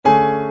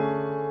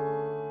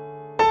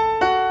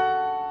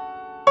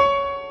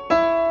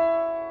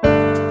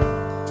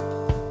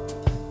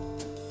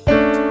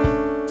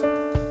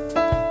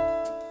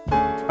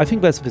I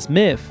think there's this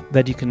myth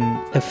that you can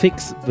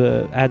affix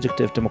the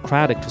adjective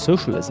democratic to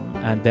socialism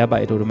and thereby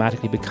it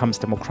automatically becomes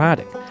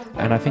democratic.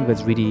 And I think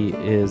that really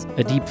is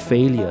a deep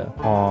failure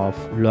of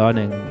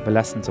learning the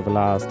lessons of the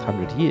last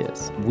 100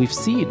 years. We've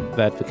seen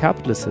that the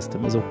capitalist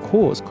system is, of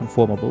course,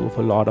 conformable with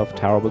a lot of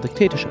terrible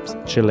dictatorships.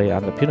 Chile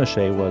under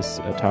Pinochet was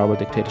a terrible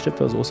dictatorship,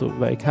 but was also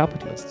very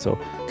capitalist. So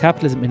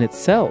capitalism in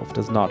itself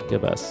does not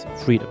give us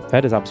freedom.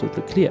 That is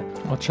absolutely clear.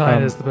 Well,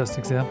 China is the best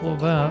example of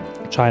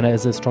that. China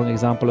is a strong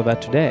example of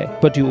that today.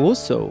 But you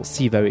also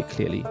see very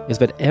clearly is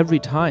that every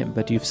time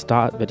that you've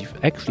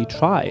actually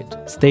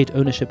tried state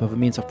ownership of a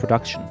means of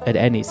production at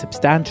any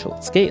substantial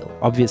scale.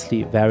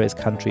 Obviously, various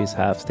countries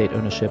have state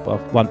ownership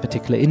of one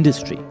particular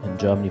industry. In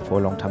Germany, for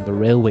a long time, the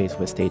railways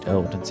were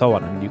state-owned and so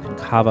on, and you can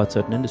carve out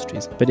certain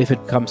industries. But if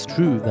it comes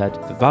true that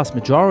the vast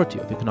majority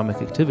of economic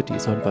activity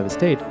is owned by the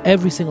state,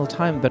 every single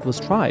time that was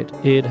tried,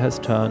 it has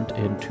turned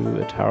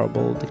into a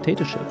terrible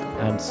dictatorship.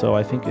 And so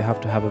I think you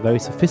have to have a very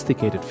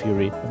sophisticated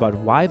theory about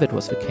why that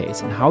was the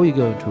case and how you're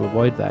going to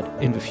avoid that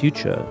in the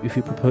future if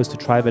you propose to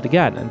try that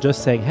again. And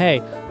just saying,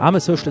 hey, I'm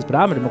a socialist, but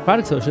I'm a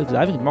democratic socialist, but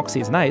I think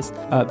democracy is nice,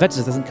 that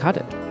just doesn't cut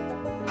it.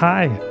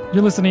 Hi,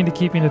 you're listening to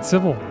Keeping It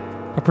Civil,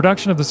 a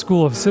production of the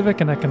School of Civic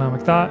and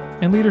Economic Thought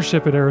and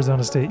Leadership at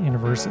Arizona State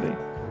University.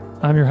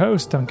 I'm your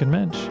host, Duncan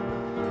Minch.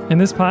 In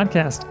this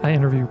podcast, I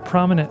interview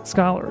prominent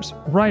scholars,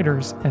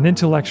 writers, and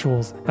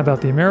intellectuals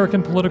about the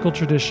American political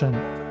tradition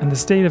and the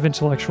state of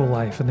intellectual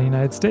life in the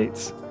United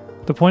States.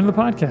 The point of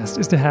the podcast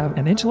is to have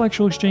an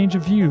intellectual exchange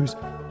of views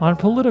on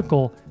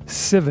political,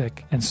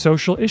 civic, and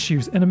social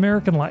issues in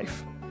American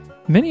life.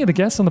 Many of the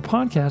guests on the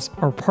podcast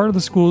are part of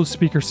the school's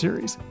speaker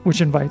series,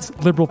 which invites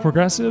liberal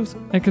progressives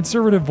and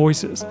conservative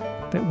voices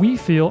that we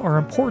feel are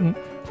important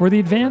for the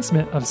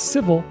advancement of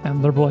civil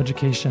and liberal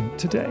education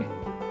today.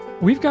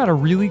 We've got a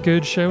really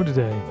good show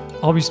today.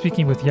 I'll be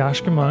speaking with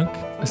Jaska Monk,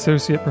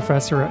 Associate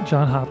Professor at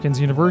Johns Hopkins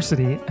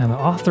University and the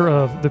author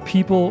of The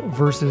People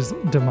versus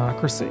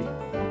Democracy.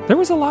 There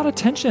was a lot of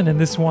tension in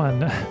this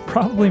one,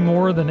 probably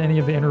more than any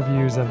of the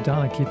interviews I've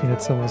done at Keeping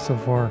It Civil so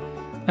far.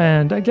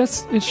 And I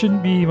guess it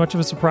shouldn't be much of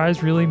a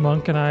surprise, really.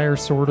 Monk and I are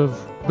sort of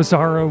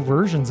bizarro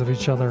versions of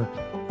each other.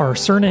 Our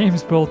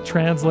surnames both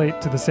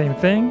translate to the same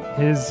thing,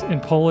 his in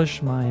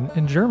Polish, mine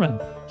in German.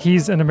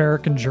 He's an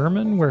American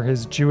German, where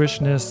his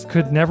Jewishness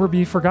could never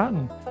be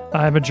forgotten.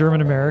 I'm a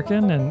German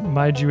American, and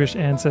my Jewish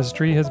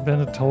ancestry has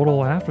been a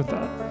total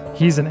afterthought.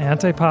 He's an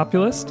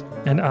anti-populist,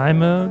 and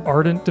I'm an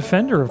ardent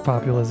defender of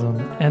populism.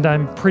 And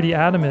I'm pretty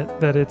adamant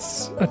that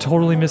it's a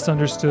totally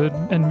misunderstood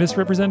and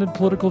misrepresented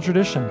political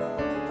tradition.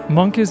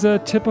 Monk is a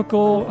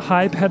typical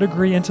high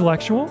pedigree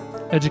intellectual,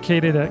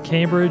 educated at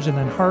Cambridge and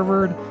then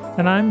Harvard,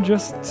 and I'm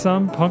just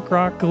some punk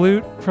rock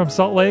galoot from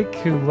Salt Lake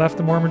who left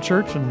the Mormon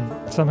church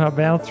and somehow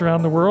bounced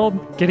around the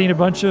world, getting a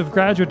bunch of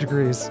graduate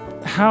degrees.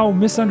 How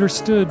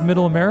misunderstood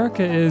Middle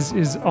America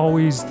is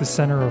always the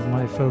center of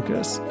my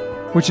focus,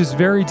 which is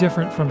very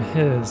different from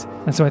his.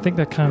 And so I think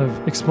that kind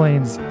of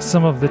explains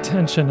some of the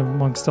tension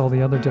amongst all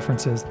the other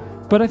differences.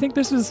 But I think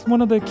this is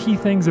one of the key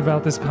things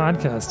about this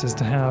podcast, is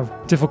to have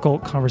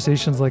difficult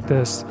conversations like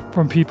this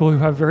from people who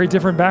have very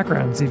different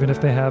backgrounds, even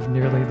if they have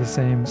nearly the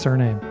same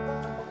surname.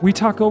 We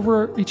talk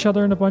over each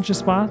other in a bunch of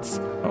spots,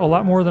 a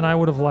lot more than I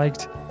would have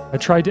liked. I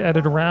tried to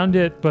edit around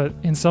it, but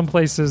in some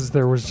places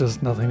there was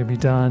just nothing to be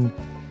done.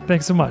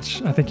 Thanks so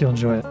much. I think you'll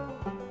enjoy it.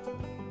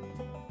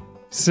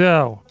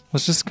 So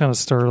let's just kind of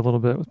start a little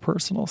bit with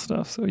personal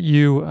stuff. So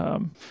your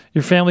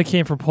family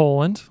came from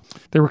Poland.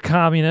 They were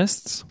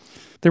communists.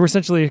 They were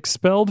essentially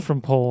expelled from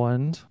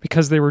Poland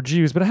because they were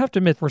Jews. But I have to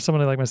admit, for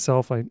somebody like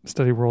myself, I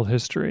study world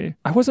history.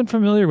 I wasn't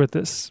familiar with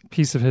this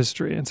piece of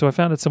history, and so I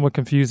found it somewhat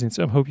confusing.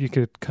 So I hope you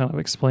could kind of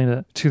explain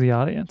it to the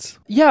audience.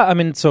 Yeah, I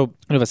mean, so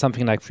there was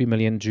something like 3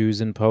 million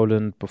Jews in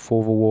Poland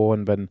before the war,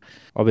 and then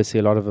obviously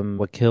a lot of them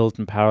were killed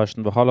and perished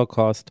in the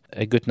Holocaust.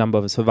 A good number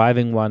of the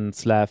surviving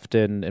ones left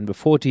in the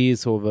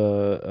 40s or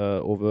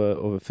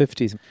the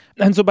 50s.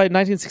 And so by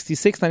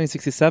 1966,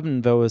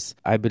 1967, there was,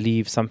 I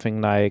believe,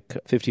 something like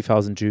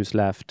 50,000 Jews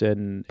left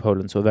in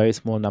Poland, so a very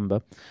small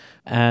number.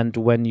 And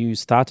when you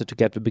started to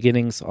get the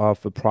beginnings of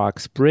the Prague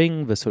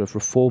Spring, the sort of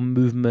reform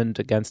movement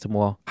against a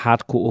more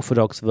hardcore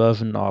orthodox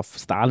version of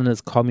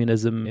Stalinist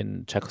communism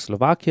in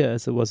Czechoslovakia,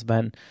 as it was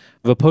then,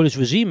 the Polish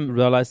regime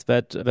realized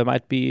that there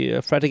might be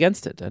a threat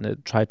against it, and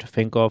it tried to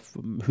think of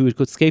who it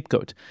could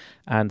scapegoat.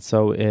 And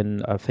so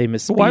in a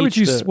famous speech...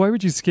 Why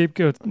would you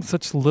scapegoat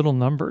such little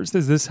numbers?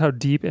 Is this how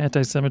deep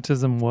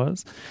anti-Semitism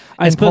was?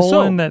 In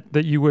Poland, so.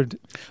 that you would...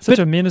 Such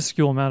a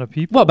minuscule amount of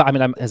people? Well, but I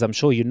mean, as I'm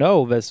sure you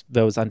know,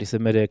 there was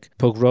anti-Semitic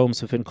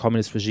pogroms within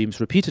communist regimes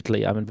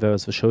repeatedly. I mean, there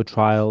was the show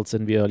trials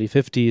in the early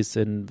 50s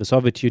in the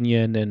Soviet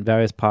Union, in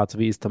various parts of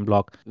the Eastern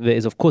Bloc. There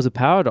is, of course, a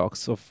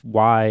paradox of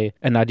why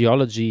an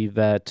ideology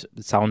that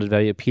sounded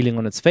very appealing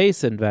on its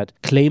face and that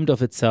claimed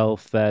of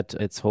itself that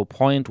its whole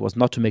point was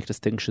not to make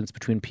distinctions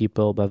between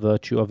people by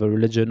virtue of a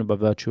religion or by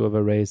virtue of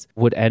a race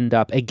would end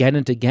up again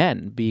and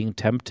again being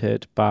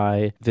tempted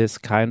by this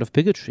kind of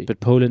bigotry. But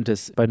Poland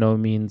is by no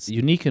means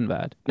unique in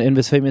that. In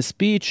this famous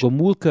speech,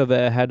 Gomulka,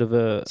 the head of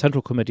the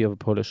Central Committee of the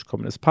Polish Polish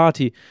Communist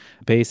Party,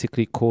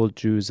 basically called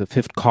Jews a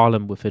fifth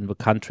column within the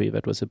country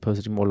that was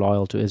supposedly more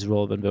loyal to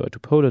Israel than they were to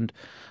Poland,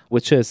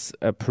 which is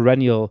a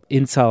perennial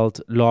insult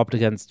lobbed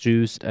against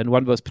Jews, and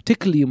one that was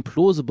particularly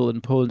implausible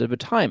in Poland at the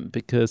time,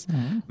 because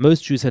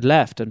most Jews had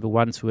left, and the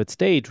ones who had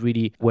stayed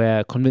really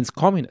were convinced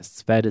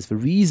communists. That is the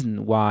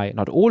reason why,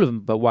 not all of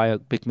them, but why a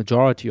big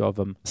majority of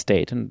them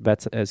stayed. And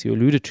that's, as you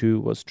alluded to,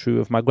 was true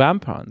of my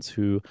grandparents,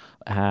 who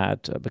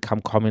had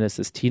become communists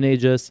as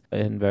teenagers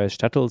in various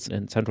shtetls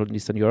in Central and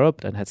Eastern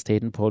Europe and had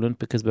stayed in Poland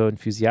because they were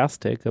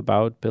enthusiastic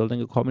about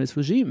building a communist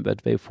regime that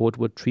they thought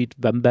would treat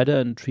them better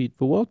and treat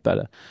the world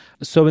better.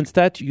 So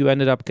instead, you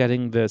ended up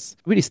getting this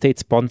really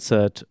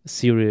state-sponsored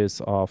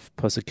series of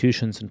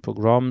persecutions and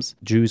pogroms.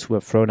 Jews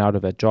were thrown out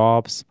of their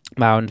jobs.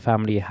 My own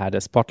family had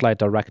a spotlight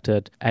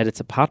directed at its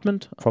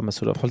apartment from a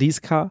sort of police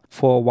car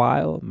for a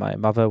while. My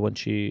mother, when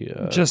she...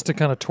 Just to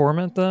kind of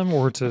torment them,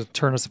 or to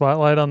turn a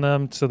spotlight on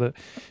them so that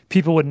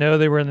people would know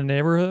they were in the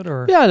neighborhood?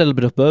 Or yeah, a little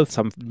bit of both.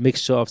 Some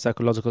mixture of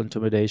psychological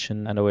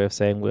intimidation and a way of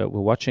saying we're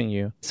watching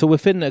you. So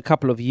within a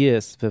couple of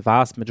years, the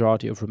vast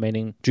majority of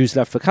remaining Jews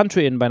left the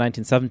country, and by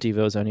 1970,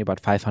 there was only about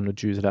 500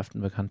 Jews left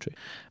in the country.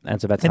 And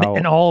so that's how...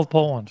 In all of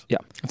Poland? Yeah.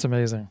 It's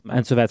amazing.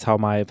 And so that's how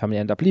my family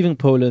ended up leaving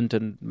Poland,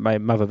 and my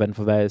mother then,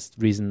 for various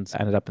reasons,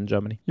 ended up in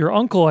Germany. Your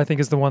uncle, I think,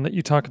 is the one that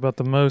you talk about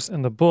the most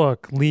in the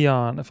book,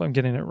 Leon, if I'm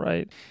getting it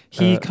right.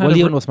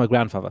 Leon was my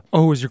grandfather.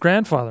 Oh, it was your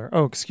grandfather.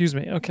 Oh, excuse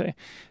me. Okay.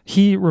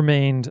 He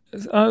remained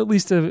at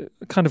least a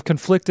kind of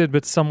conflicted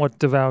but somewhat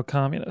devout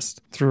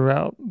communist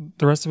throughout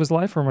the rest of his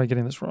life, or am I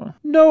getting this wrong?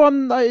 No,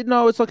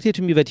 no, it's not clear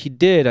to me that he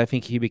did. I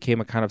think he became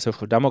a kind of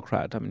social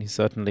democrat. I mean, he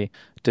certainly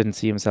didn't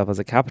see himself as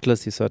a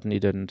capitalist. He certainly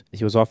didn't.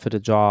 He was offered a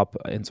job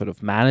in sort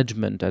of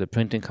management at a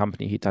printing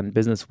company he'd done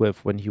business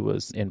with when he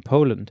was in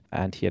Poland,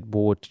 and he had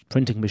bought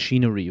printing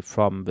machinery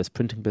from this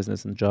printing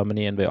business in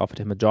Germany, and they offered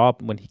him a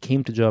job when he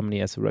came to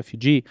Germany as a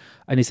refugee.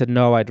 And he said,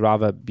 no, I'd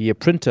rather be a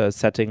printer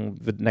setting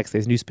the next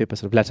day's newspaper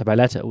sort of letter by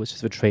letter, which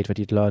is the trade that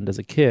he'd learned as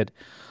a kid.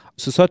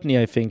 So certainly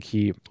I think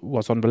he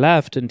was on the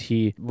left and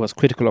he was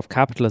critical of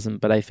capitalism,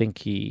 but I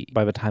think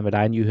by the time that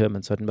I knew him,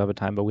 and certainly by the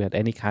time that we had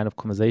any kind of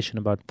conversation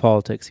about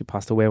politics, he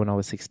passed away when I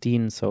was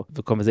 16, so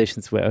the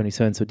conversations were only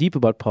so and so deep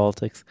about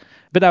politics.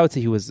 But I would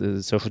say he was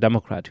a social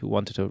democrat who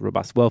wanted a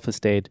robust welfare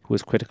state, who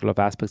was critical of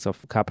aspects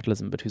of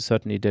capitalism, but who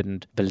certainly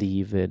didn't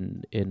believe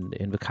in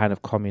the kind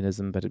of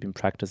communism that had been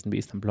practiced in the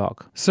Eastern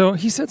Bloc. So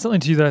he said something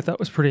to you that I thought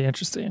was pretty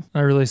interesting. I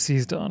really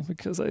seized on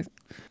because I'm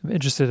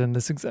interested in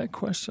this exact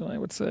question, I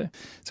would say.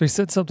 So he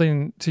said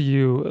something to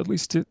you, at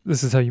least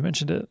this is how you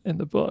mentioned it in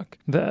the book,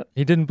 that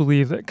he didn't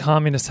believe that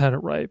communists had it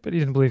right, but he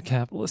didn't believe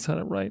capitalists had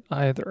it right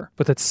either.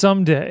 But that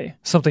someday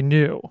something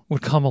new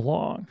would come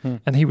along.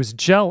 And he was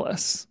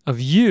jealous of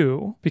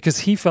you because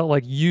he felt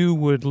like you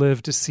would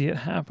live to see it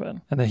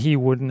happen and that he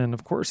wouldn't. And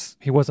of course,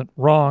 he wasn't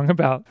wrong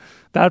about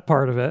that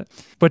part of it.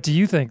 But do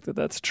you think that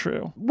that's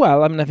true?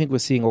 Well, I mean, I think we're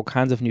seeing all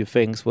kinds of new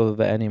things. Whether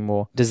they're any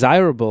more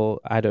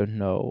desirable, I don't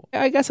know.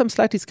 I guess I'm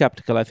slightly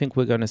skeptical. I think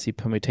we're going to see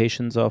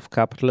permutations of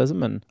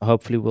capitalism, and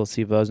hopefully we'll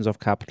see versions of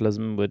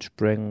capitalism which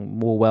bring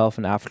more wealth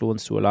and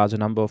affluence to a larger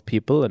number of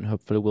people, and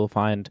hopefully we'll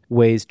find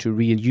ways to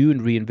renew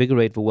and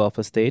reinvigorate the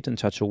welfare state in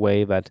such a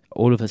way that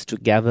all of us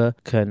together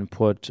can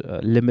put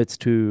limits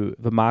to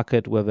the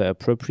market where they're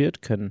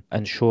appropriate, can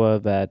ensure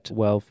that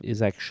wealth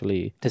is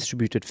actually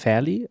distributed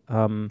fairly.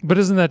 But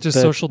isn't that just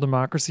social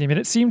democracy? I mean,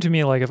 it seemed to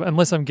me like,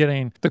 unless I'm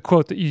getting the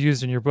quote that you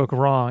used in your book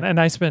wrong, and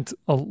I spent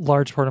a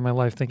large part of my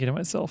life thinking of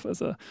myself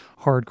as a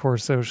hardcore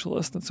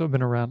socialist, and so I've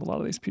been around a lot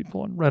of these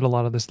people and read a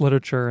lot of this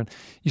literature and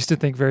used to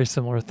think very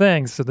similar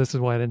things, so this is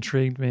why it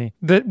intrigued me.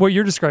 That what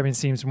you're describing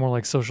seems more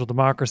like social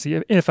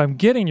democracy. If I'm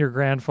getting your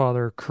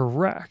grandfather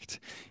correct,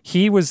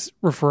 he was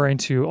referring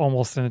to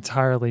almost an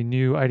entirely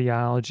new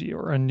ideology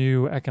or a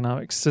new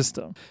economic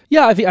system.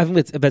 Yeah, I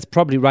think that's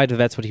probably right, if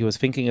that's what he was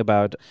thinking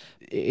about.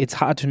 It's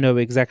hard to know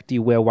exactly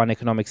where one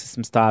economic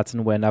system starts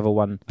and where another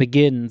one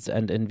begins,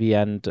 and in the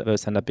end,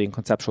 those end up being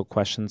conceptual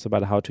questions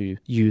about how to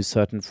use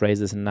certain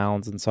phrases and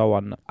nouns and so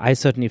on. I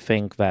certainly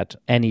think that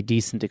any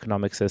decent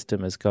economic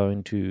system is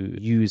going to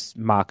use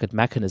market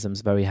mechanisms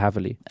very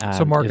heavily.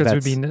 So markets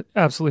would be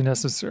absolutely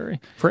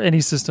necessary for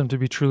any system to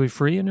be truly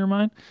free in your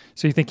mind?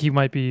 So you think he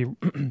might be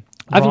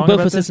I think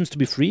both for systems to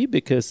be free,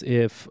 because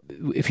if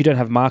you don't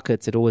have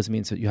markets, it always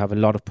means that you have a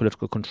lot of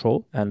political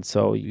control. And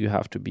so you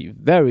have to be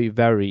very,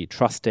 very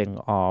trusting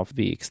of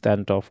the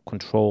extent of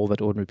control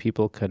that ordinary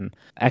people can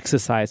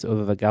exercise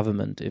over the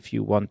government if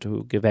you want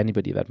to give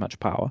anybody that much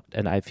power.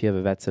 And I fear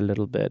that that's a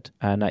little bit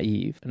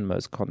naive in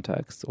most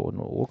contexts, or in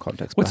all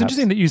contexts. What's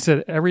interesting that you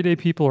said everyday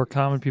people or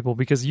common people,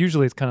 because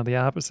usually it's kind of the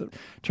opposite.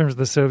 In terms of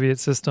the Soviet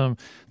system,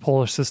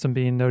 Polish system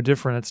being no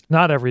different, it's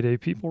not everyday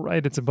people,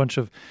 right? It's a bunch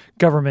of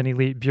government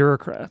elite bureaucrats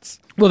bureaucrats.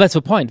 Well, that's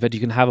the point, that you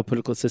can have a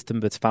political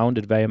system that's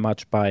founded very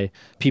much by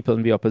people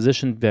in the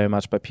opposition, very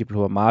much by people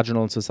who are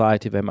marginal in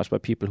society, very much by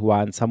people who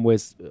are in some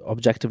ways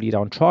objectively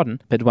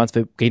downtrodden. But once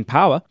they gain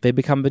power, they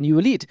become the new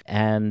elite.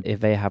 And if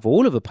they have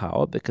all of the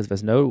power, because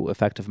there's no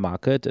effective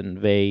market, and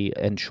they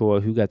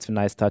ensure who gets a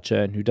nice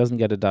dacha and who doesn't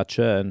get a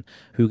dacha, and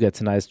who gets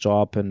a nice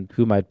job and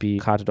who might be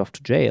carted off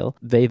to jail,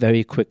 they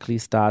very quickly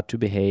start to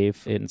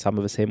behave in some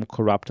of the same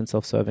corrupt and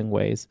self-serving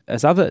ways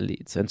as other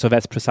elites. And so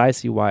that's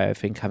precisely why I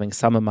think having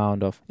some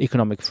amount of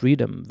economic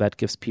freedom that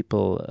gives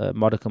people a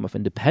modicum of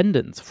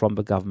independence from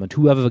the government,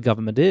 whoever the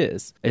government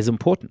is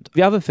important.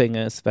 The other thing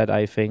is that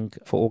I think,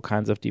 for all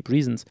kinds of deep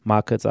reasons,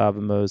 markets are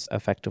the most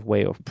effective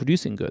way of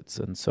producing goods.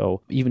 And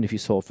so even if you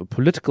solve the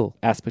political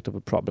aspect of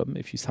a problem,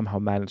 if you somehow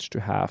manage to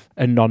have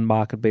a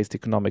non-market-based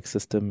economic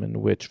system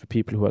in which the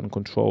people who are in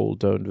control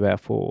don't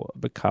therefore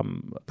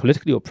become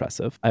politically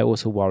oppressive, I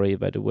also worry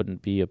that it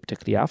wouldn't be a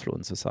particularly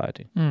affluent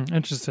society.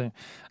 Interesting.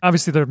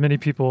 Obviously, there are many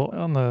people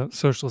on the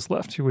socialist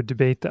left who would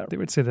debate that. They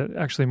would say that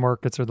actually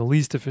markets are the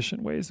least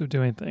efficient ways of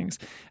doing things.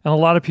 And a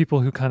lot of people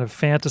who kind of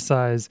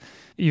fantasize,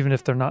 even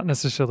if they're not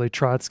necessarily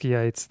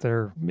Trotskyites,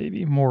 they're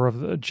maybe more of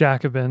the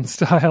Jacobin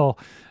style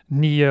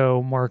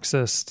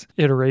neo-Marxist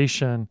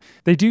iteration,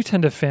 they do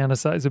tend to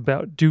fantasize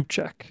about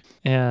Dubček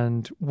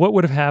and what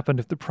would have happened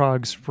if the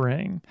Prague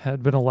Spring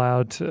had been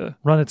allowed to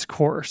run its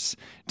course.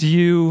 Do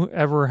you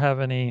ever have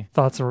any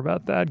thoughts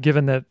about that,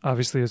 given that,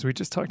 obviously, as we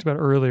just talked about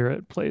earlier,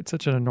 it played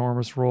such an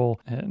enormous role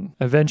in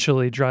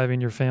eventually driving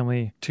your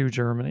family to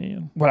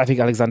Germany? Well, I think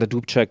Alexander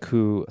Dubček,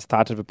 who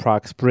started the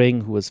Prague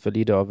Spring, who was the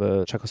leader of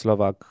the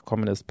Czechoslovak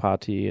Communist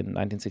Party in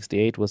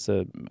 1968, was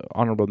an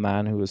honorable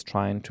man who was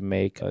trying to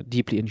make a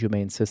deeply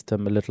inhumane system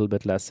a little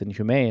bit less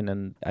inhumane,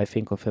 and I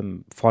think of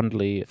him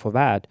fondly for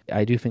that.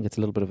 I do think it's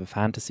a little bit of a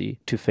fantasy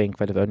to think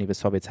that if only the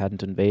Soviets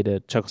hadn't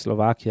invaded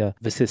Czechoslovakia,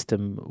 the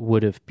system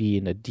would have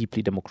been a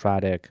deeply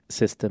democratic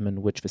system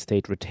in which the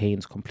state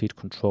retains complete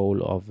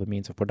control of the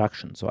means of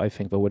production. So I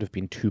think there would have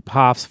been two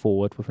paths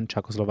forward within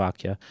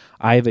Czechoslovakia.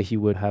 Either he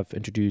would have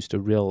introduced a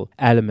real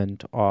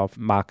element of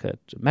market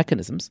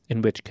mechanisms,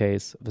 in which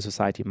case the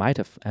society might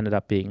have ended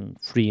up being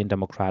free and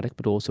democratic,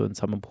 but also in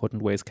some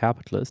important ways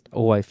capitalist,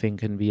 or I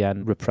think in the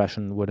end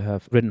repression would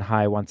have ridden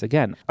high once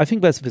again. I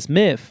think there's this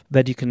myth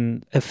that you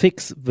can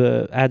affix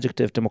the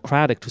adjective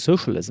democratic to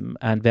socialism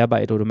and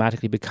thereby it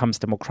automatically becomes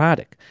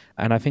democratic.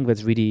 And I think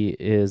that really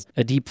is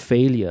a deep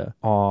failure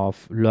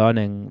of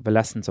learning the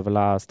lessons of the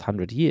last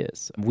 100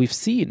 years. We've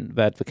seen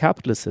that the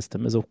capitalist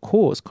system is, of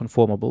course,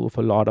 conformable with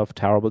a lot of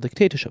terrible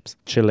dictatorships.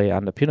 Chile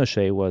under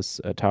Pinochet was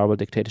a terrible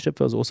dictatorship,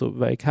 but was also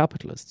very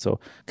capitalist. So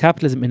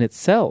capitalism in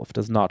itself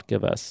does not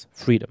give us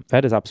freedom.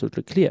 That is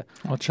absolutely clear.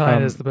 Well,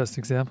 China is the best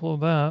example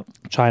of that.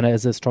 China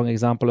is a strong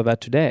example of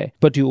that today.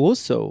 But you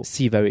also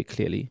see very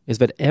clearly is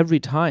that every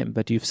time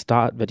that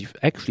you've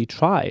actually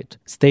tried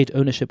state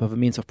ownership of a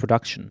means of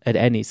production at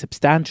any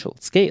substantial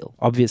scale,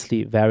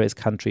 obviously various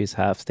countries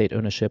have state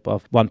ownership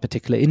of one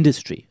particular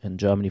industry. In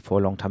Germany for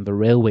a long time the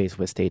railways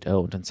were state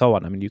owned and so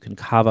on. I mean, you can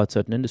carve out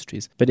certain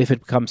industries. But if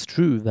it becomes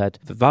true that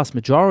the vast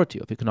majority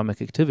of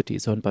economic activity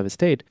is owned by the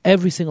state,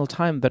 every single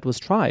time that was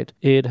tried,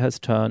 it has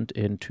turned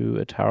into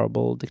a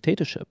terrible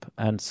dictatorship.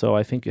 And so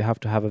I think you have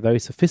to have a very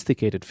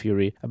sophisticated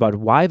theory about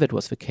why that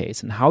was the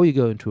case and how you're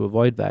going to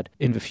avoid that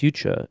in the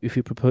future if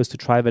you propose to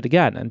try that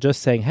again. And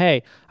just saying,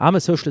 hey, I'm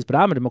a socialist, but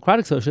I'm a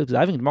democratic socialist,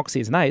 I think democracy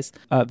is nice,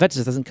 that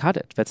just doesn't cut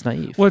it. That's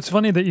naive. Well, it's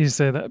funny that you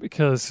say that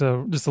because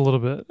just a little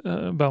bit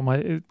about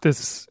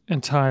this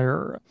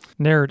entire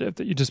narrative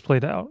that you just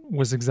played out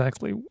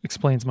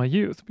explains my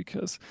youth,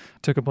 because I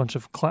took a bunch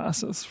of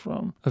classes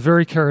from a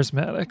very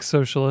charismatic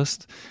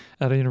socialist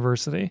at a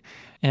university.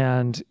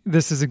 And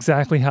this is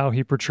exactly how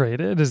he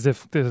portrayed it, as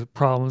if the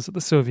problems of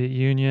the Soviet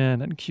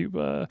Union and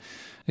Cuba,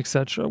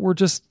 etc., were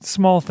just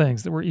small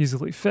things that were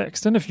easily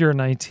fixed. And if you're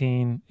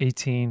 19,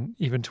 18,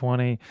 even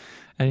 20,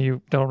 and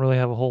you don't really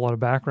have a whole lot of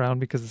background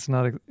because it's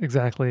not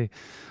exactly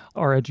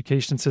our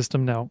education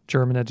system. Now,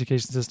 German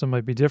education system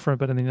might be different,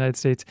 but in the United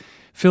States,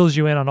 fills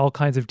you in on all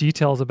kinds of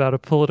details about a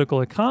political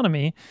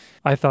economy.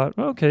 I thought,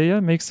 okay, yeah,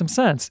 it makes some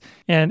sense.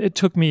 And it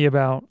took me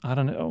about,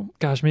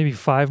 maybe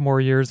 5 more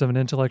years of an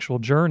intellectual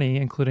journey,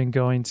 including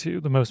going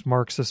to the most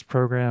Marxist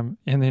program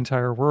in the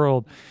entire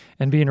world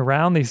and being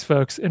around these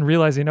folks and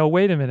realizing, oh,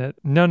 wait a minute,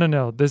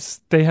 no,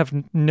 they have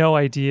no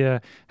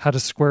idea how to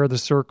square the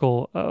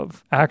circle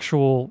of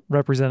actual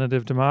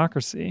representative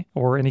democracy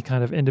or any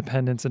kind of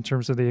independence in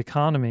terms of the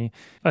economy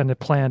and a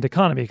planned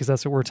economy, because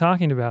that's what we're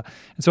talking about.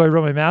 And so I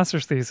wrote my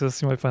master's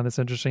thesis, you might find this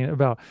interesting,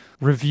 about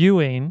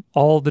reviewing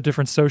all the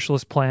different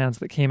socialist plans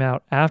that came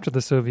out after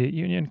the Soviet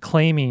Union,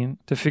 claiming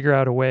to figure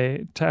out a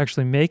way to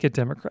actually make it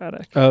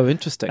democratic. Oh,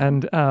 interesting.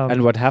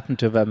 And what happened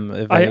to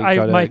them?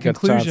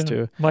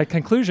 My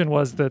conclusion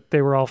was that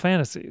they were all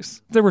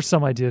fantasies. There were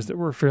some ideas that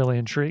were fairly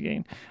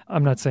intriguing.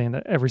 I'm not saying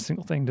that every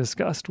single thing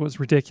discussed was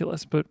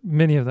ridiculous, but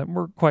many of them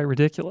were quite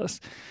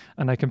ridiculous.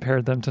 And I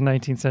compared them to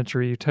 19th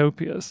century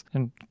utopias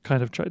and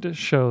kind of tried to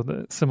show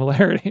the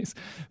similarities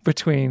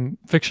between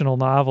fictional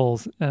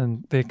novels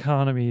and the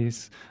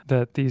economies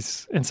that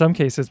these, in some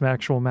cases,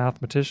 actual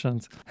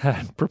mathematicians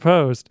had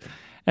proposed.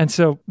 And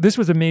so this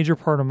was a major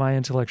part of my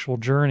intellectual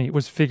journey,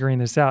 was figuring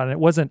this out. And it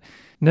wasn't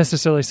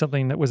necessarily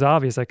something that was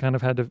obvious. I kind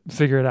of had to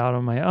figure it out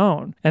on my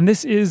own. And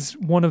this is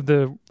one of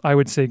the, I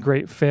would say,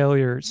 great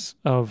failures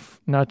of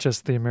not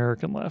just the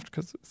American left,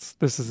 because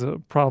this is a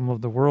problem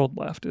of the world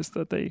left, is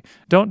that they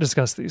don't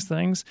discuss these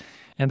things.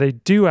 And they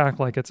do act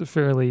like it's a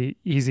fairly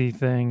easy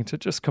thing to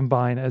just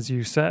combine, as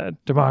you said,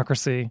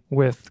 democracy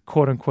with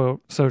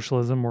quote-unquote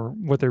socialism, or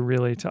what they're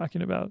really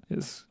talking about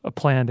is a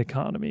planned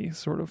economy,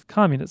 sort of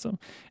communism.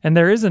 And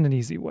there isn't an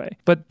easy way.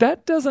 But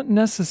that doesn't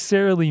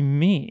necessarily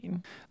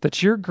mean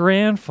that your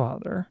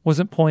grandfather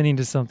wasn't pointing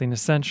to something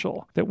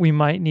essential, that we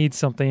might need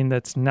something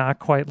that's not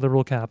quite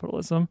liberal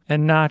capitalism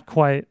and not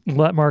quite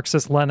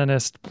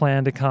Marxist-Leninist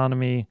planned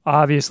economy,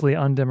 obviously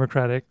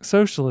undemocratic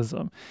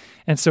socialism.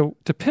 And so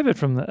to pivot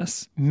from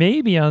this,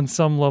 maybe on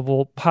some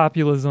level,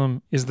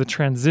 populism is the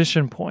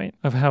transition point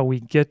of how we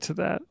get to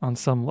that on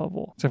some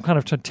level. So I'm kind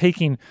of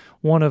taking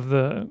one of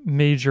the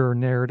major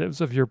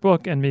narratives of your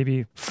book and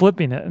maybe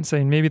flipping it and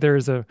saying maybe there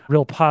is a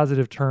real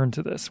positive turn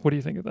to this. What do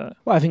you think of that?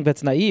 Well, I think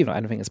that's naive. I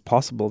don't think it's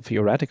possible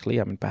theoretically.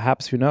 I mean,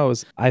 perhaps, who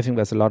knows? I think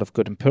there's a lot of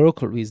good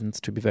empirical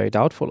reasons to be very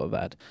doubtful of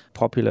that.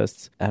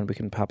 Populists, and we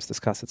can perhaps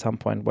discuss at some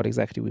point what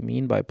exactly we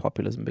mean by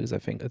populism, because I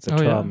think it's a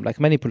term, like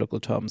many political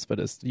terms, that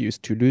is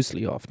used too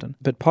loosely often.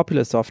 But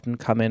populists often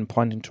come in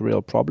pointing to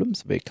real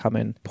problems. They come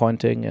in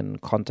pointing in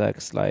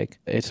contexts like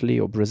Italy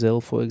or Brazil,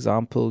 for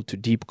example, to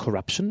deep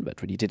corruption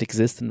that really did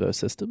exist in those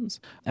systems,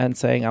 and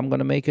saying, I'm going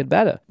to make it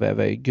better. They're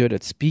very good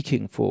at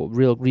speaking for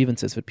real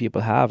grievances that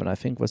people have, and I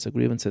think those are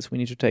grievances we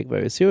need to take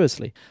very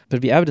seriously.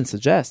 But the evidence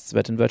suggests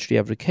that in virtually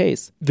every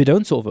case, they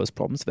don't solve those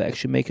problems, they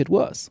actually make it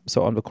worse.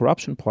 So on the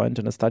corruption point,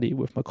 in a study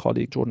with my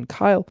colleague Jordan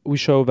Kyle, we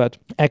show that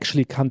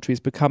actually countries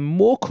become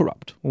more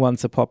corrupt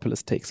once a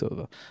populist takes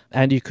over.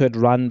 And you could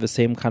run the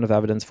same kind of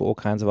evidence for all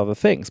kinds of other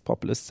things.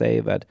 Populists say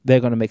that they're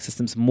going to make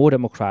systems more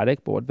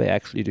democratic, but what they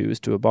actually do is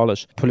to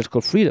abolish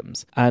political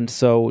freedoms. And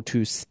so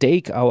to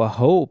stake our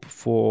hope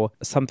for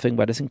something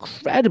that is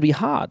incredibly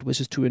hard,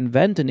 which is to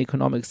invent an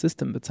economic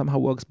system that somehow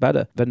works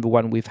better than the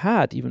one we've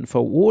had, even for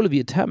all of the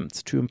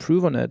attempts to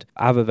improve on it,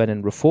 other than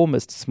in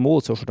reformist,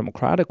 small social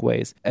democratic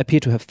ways, appear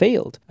to have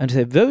failed. And to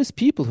say those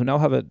people who now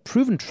have a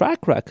proven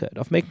track record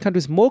of making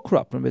countries more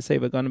corrupt when they say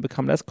they're going to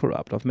become less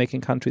corrupt, of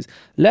making countries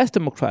less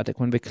democratic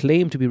when they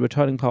claim to be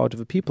returning power to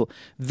the people,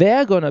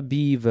 they're going to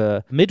be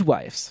the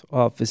midwives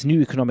of this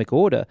new economic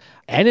order.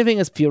 Anything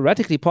is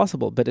theoretically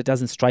possible, but it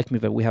doesn't strike me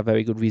that we have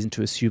very good reason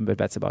to assume that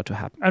that's about to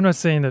happen. I'm not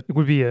saying that it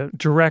would be a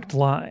direct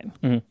line,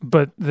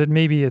 but that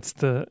maybe it's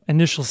the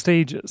initial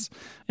stages.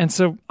 And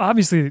so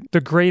obviously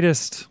the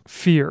greatest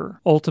fear,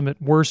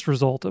 ultimate worst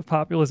result of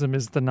populism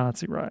is the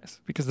Nazi rise,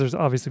 because there's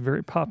obviously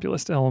very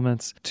populist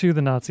elements to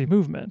the Nazi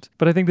movement.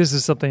 But I think this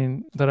is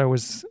something that I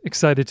was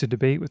excited to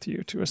debate with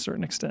you to a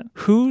certain extent.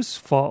 Whose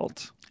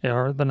fault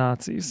are the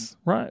Nazis'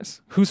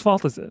 rise? Whose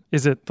fault is it?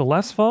 Is it the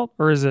left's fault,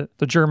 or is it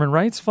the German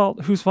right's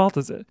fault? Whose fault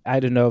is it? I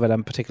don't know that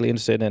I'm particularly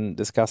interested in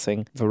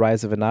discussing the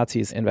rise of the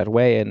Nazis in that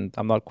way, and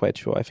I'm not quite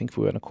sure. I think if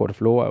we were in a court of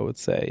law, I would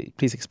say,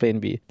 please explain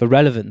the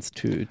relevance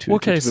to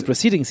the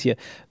proceedings here.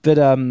 But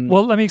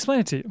well, let me explain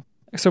it to you.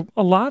 So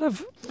one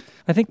of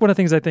the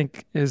things I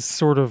think is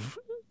sort of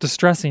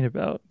distressing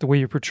about the way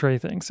you portray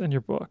things in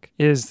your book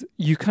is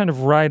you kind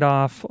of write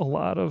off a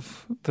lot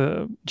of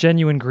the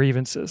genuine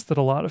grievances that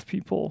a lot of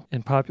people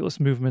in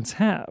populist movements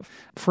have.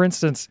 For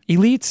instance,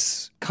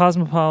 elites,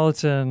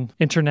 cosmopolitan,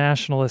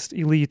 internationalist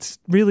elites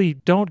really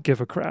don't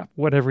give a crap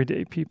what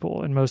everyday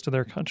people in most of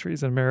their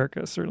countries, in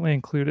America certainly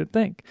included,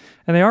 think.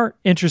 And they aren't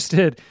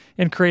interested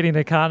in creating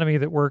an economy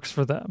that works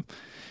for them.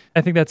 I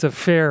think that's a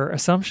fair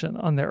assumption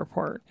on their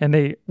part, and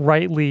they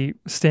rightly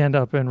stand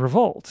up and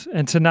revolt.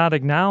 And to not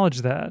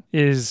acknowledge that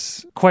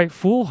is quite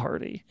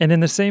foolhardy. And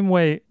in the same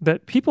way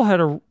that people had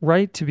a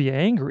right to be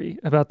angry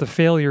about the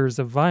failures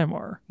of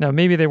Weimar. Now,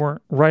 maybe they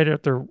weren't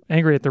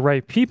angry at the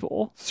right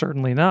people,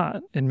 certainly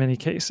not in many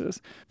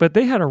cases, but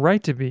they had a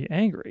right to be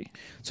angry.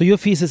 So your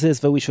thesis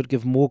is that we should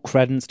give more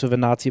credence to the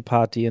Nazi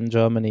party in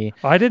Germany.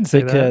 I didn't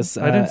say because,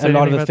 that. I didn't say a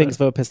lot of the that. things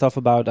they were pissed off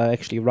about are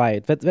actually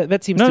right.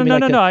 That seems to me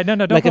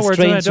don't like a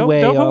strange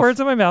way. Don't put words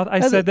in my mouth. I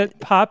said that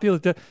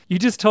populist. You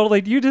just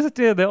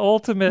did the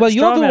ultimate. Well,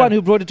 you're the one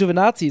who brought it to the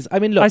Nazis. I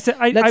mean, look.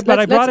 I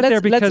brought it there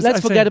because let's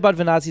forget about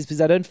the Nazis,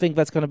 because I don't think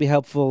that's going to be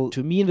helpful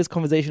to me in this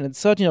conversation. It's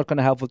certainly not going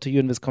to be helpful to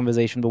you in this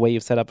conversation, the way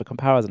you've set up a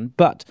comparison.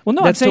 But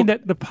I'm saying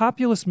that the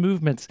populist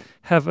movements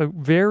have a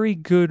very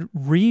good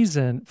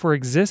reason for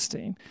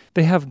existing.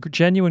 They have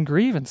genuine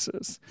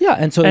grievances. Yeah,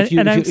 and so if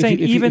you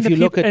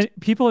look at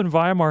people in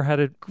Weimar had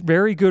a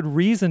very good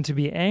reason to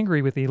be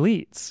angry with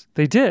elites.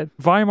 They did.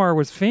 Weimar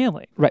was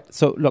failing. Right.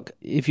 So look,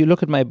 if you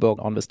look at my book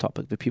on this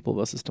topic, The People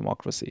versus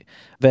Democracy,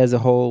 there's a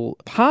whole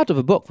part of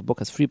a book. The book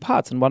has 3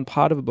 parts, and one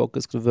part of the book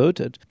is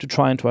devoted to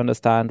trying to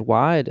understand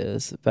why it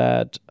is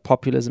that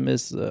populism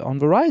is on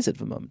the rise at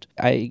the moment.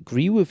 I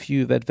agree with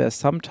you that there's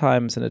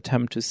sometimes an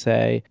attempt to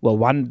say, well,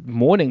 one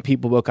morning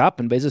people woke up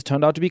and they just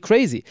turned out to be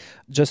crazy.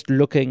 Just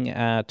looking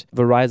at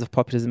the rise of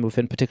populism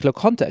within particular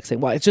contexts,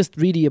 saying, well, it's just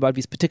really about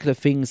these particular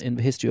things in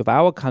the history of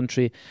our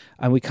country,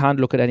 and we can't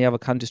look at any other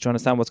countries to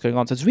understand what's going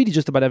on. So it's really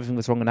just about everything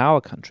that's wrong in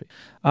our country.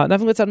 And I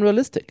think that's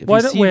unrealistic.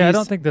 I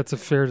don't think that's a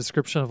fair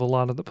description of a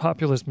lot of the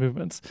populist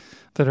movements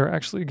that are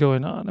actually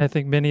going on. I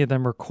think many of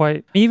them are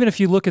quite, even if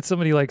you look at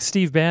somebody like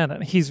Steve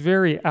Bannon, he's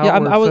very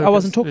outward I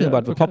wasn't talking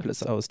about the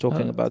populists. I was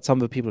talking about some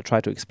of the people who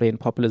try to explain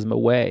populism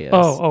away.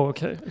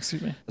 Okay.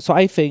 Excuse me. So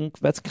I think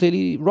that's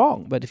clearly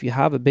wrong. But if you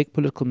have a big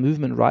political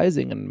movement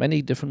rising in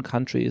many different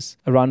countries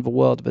around the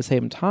world at the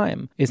same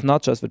time, it's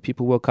not just that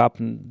people woke up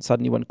and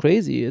suddenly went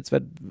crazy. It's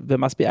that they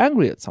must be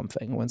angry at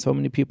something. When so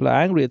many people are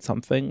angry at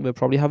something, they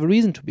probably have a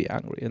reason to be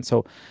angry. And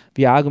so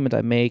the argument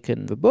I make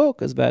in the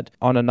book is that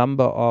on a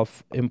number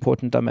of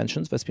important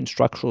dimensions, there's been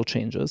structural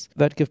changes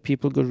that give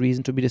people good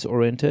reason to be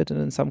disoriented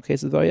and in some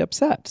cases very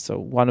upset. So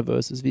one of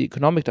those is the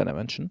economic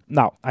dimension.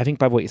 Now, I think,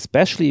 by the way,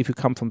 especially if you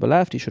come from the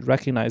left, you should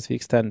recognize the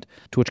extent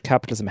to which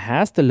capitalism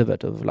has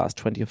delivered over the last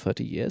 20 or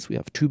 30 years. We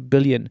have 2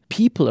 billion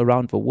people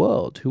around the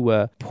world who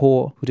were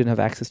poor, who didn't have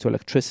access to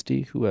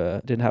electricity, who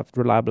didn't have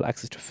reliable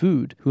access to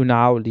food, who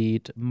now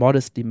lead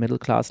modestly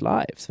middle-class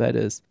lives. That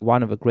is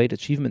one of the great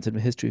achievements in the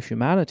history of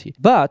humanity.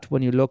 But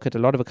when you look at a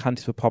lot of the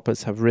countries where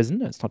populists have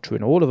risen, and it's not true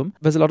in all of them,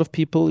 there's a lot of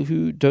people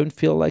who don't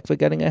feel like they're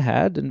getting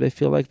ahead and they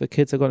feel like the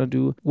kids are going to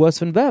do worse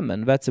than them.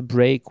 And that's a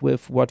break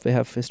with what they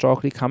have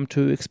historically come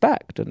to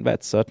expect. And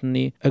that's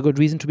certainly a good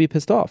reason to be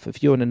pissed off.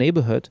 If you're in a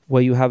neighborhood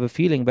where you have a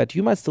feeling that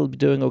you might still be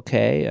doing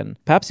okay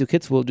and perhaps your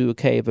kids will do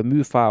okay if they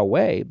move far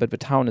away, but the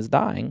town is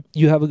dying,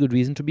 you have a good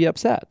reason to be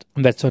upset.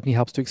 And that certainly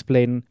helps to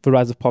explain the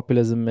rise of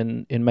populism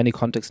in many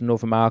contexts in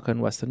North America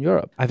and Western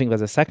Europe. I think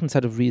there's a second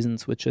set of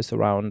reasons, which is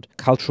around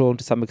cultural and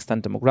to some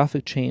extent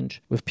demographic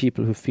change, with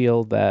people who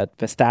feel that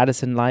their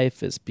status in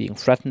life is being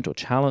threatened or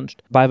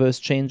challenged by those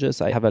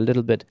changes. I have a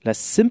little bit less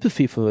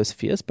sympathy for those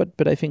fears, but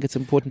I think it's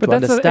important to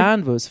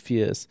understand those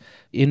fears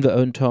in their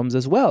own terms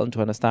as well, and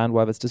to understand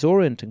why it's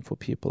disorienting for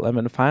people. And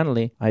then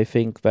finally, I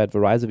think that the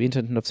rise of the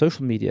internet and of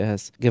social media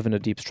has given a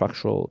deep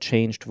structural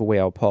change to the way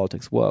our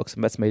politics works,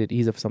 and that's made it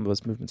easier for some of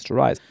those movements to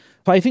rise.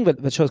 So I think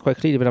that shows quite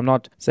clearly that I'm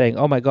not saying,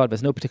 oh my God,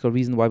 there's no particular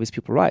reason why these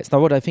people rise. Now,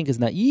 what I think is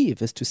naive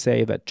is to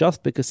say that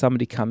just because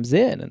somebody comes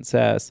in and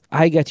says,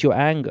 I get your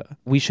anger,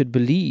 we should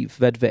believe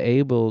that they're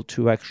able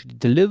to actually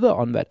deliver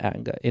on that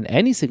anger in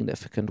any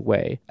significant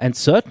way, and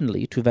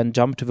certainly to then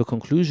jump to the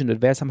conclusion that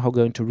they're somehow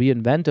going to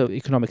reinvent an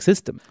economic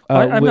system,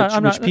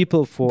 which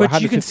people for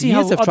 150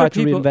 years have tried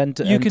to reinvent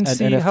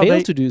and have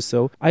failed to do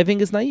so. I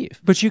think is naive.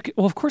 But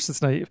of course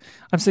it's naive.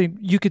 I'm saying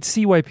you could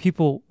see why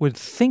people would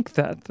think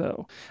that,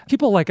 though.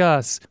 People like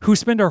us, who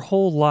spend our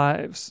whole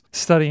lives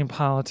studying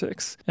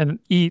politics and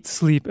eat,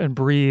 sleep, and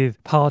breathe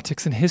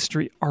politics and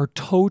history, are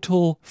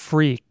total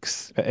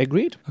freaks.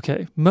 Agreed.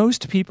 Okay.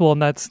 Most people,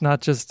 and that's not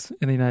just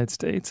in the United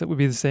States, it would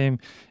be the same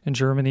in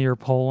Germany or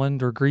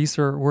Poland or Greece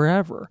or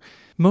wherever.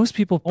 Most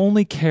people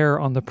only care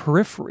on the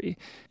periphery.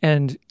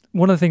 And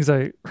one of the things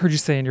I heard you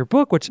say in your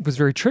book, which was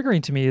very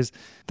triggering to me, is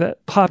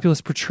that populists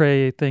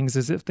portray things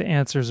as if the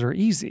answers are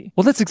easy.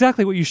 Well, that's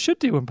exactly what you should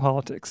do in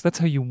politics. That's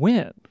how you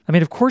win. I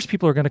mean, of course,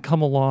 people are going to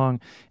come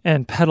along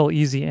and peddle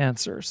easy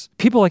answers.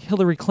 People like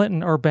Hillary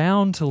Clinton are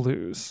bound to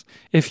lose.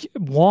 If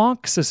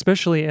wonks,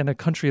 especially in a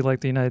country like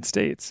the United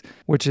States,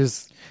 which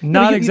is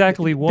not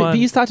exactly one... But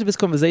you started this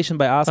conversation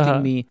by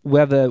asking me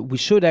whether we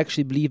should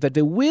actually believe that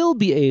they will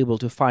be able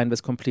to find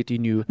this completely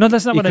new No,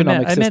 that's not what I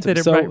meant. system. I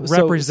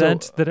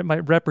meant that it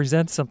might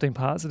represent something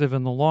positive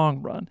in the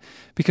long run,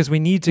 because we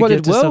need to get to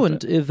something. Well, it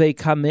won't if they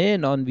come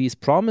in on these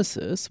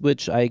promises,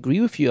 which I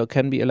agree with you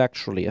can be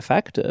electorally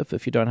effective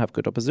if you don't have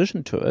good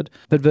opposition to it,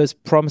 but those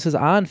promises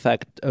are in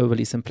fact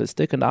overly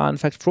simplistic and are in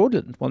fact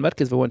fraudulent. Well, in that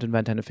case, they won't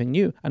invent anything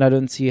new. And I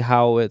don't see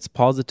how it's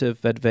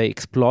positive that they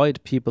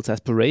exploit people's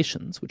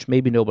aspirations, which may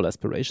be noble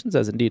aspirations,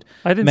 as indeed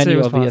many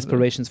of the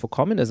aspirations for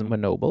communism were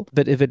noble.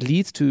 But if it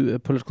leads to a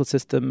political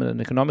system, an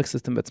economic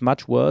system that's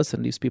much worse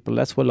and leaves people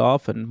less well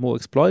off and more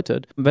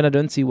exploited, then I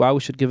don't see why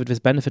we should give it this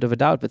benefit of a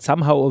doubt, but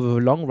somehow over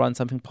the long run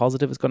something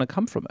positive is going to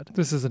come from it.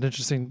 This is an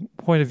interesting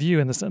point of view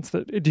in the sense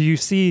that, do you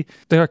see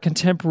there are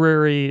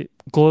contemporary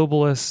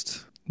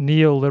globalist,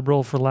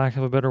 neoliberal, for lack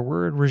of a better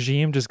word,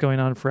 regime just going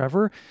on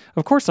forever?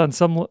 Of course, at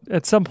some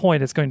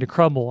point it's going to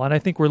crumble, and I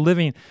think we're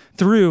living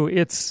through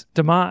its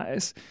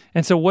demise.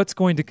 And so what's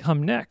going to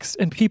come next?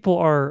 And people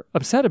are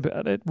upset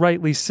about it,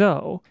 rightly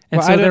so.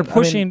 And so they're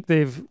pushing,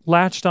 they've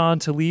latched on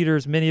to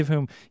leaders, many of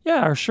whom,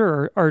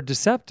 are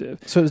deceptive.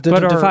 So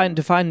define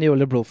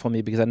neoliberal for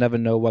me, because I never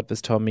know what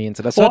this term means.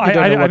 And I certainly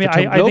don't know what the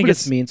term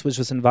globalist means, which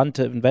was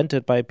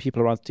invented by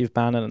people around Steve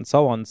Bannon and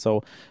so on.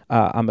 So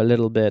I'm a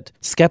little bit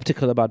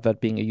skeptical about that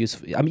being being a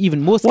useful. I'm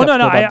even more Well, skeptical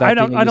no, about that I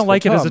being a don't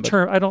like it as a but-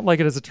 term. I don't like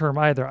it as a term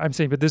either. I'm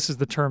saying, but this is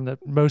the term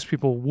that most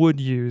people would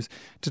use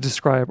to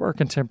describe our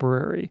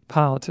contemporary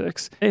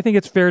politics. I think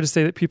it's fair to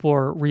say that people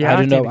are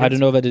reacting. I don't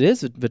know that it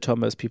is the term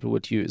most people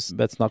would use.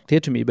 That's not clear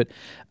to me. But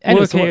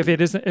anyway, well, okay, if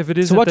it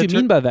isn't. So what do you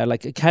mean by that?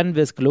 Like, can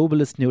this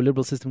globalist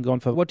neoliberal system go on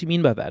for? What do you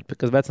mean by that?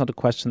 Because that's not a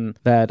question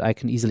that I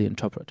can easily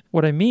interpret.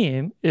 What I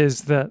mean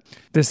is that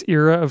this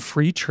era of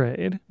free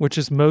trade, which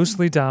is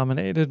mostly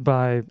dominated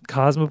by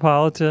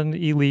cosmopolitan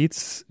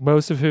elites,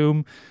 most of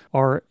whom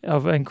are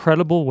of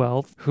incredible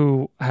wealth,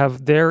 who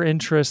have their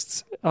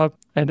interests up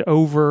and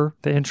over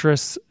the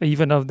interests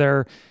even of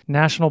their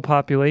national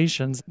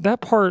populations.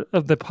 That part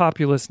of the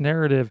populist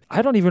narrative,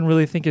 I don't even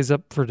really think is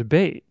up for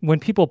debate. When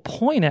people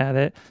point at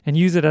it and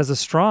use it as a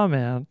straw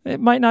man, it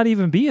might not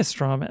even be a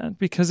straw man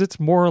because it's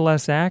more or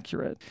less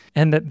accurate.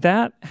 And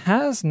that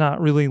has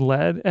not really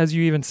led, as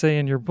you even say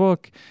in your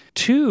book,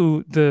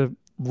 to the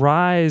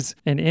rise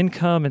in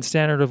income and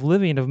standard of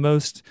living of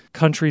most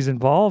countries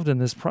involved in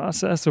this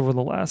process over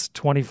the last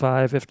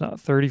 25, if not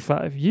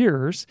 35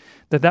 years,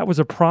 that was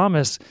a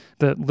promise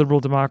that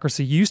liberal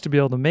democracy used to be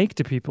able to make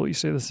to people. You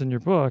say this in your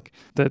book,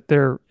 that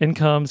their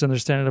incomes and their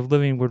standard of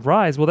living would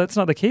rise. Well, that's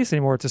not the case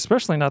anymore. It's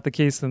especially not the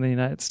case in the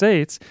United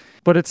States,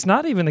 but it's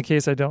not even the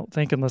case, I don't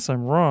think, unless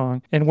I'm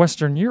wrong, in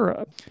Western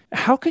Europe.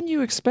 How can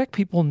you expect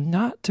people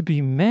not to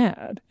be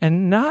mad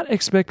and not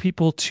expect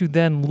people to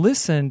then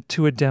listen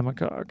to a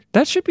demagogue?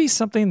 That should be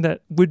something that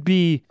would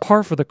be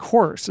par for the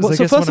course. Well,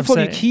 so first of all,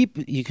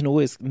 you can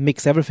always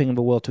mix everything in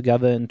the world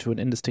together into an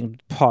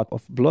indistinct pot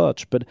of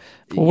blurch, but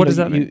what does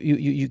that mean?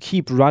 You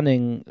keep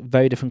running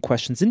very different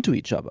questions into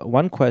each other.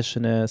 One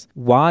question is,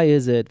 why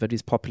is it that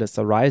these populists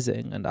are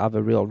rising, and are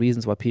there real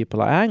reasons why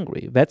people are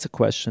angry? That's a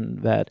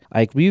question that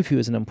I agree with you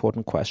is an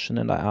important question,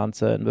 and I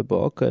answer in the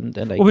book, and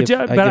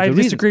I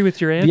disagree with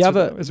your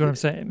answer, is what I'm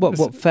saying. Well,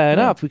 fair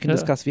enough. We can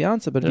discuss the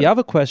answer, but the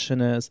other question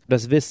is,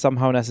 does this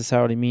somehow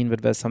necessarily mean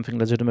that there's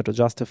something legitimate or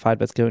justified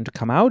that's going to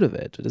come out of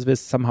it? Does this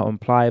somehow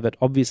imply that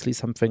obviously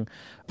something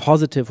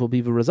positive will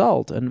be the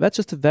result? And that's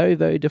just a very,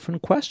 very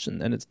different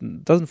question, and it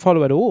doesn't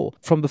follow at all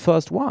from the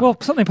first one. Well,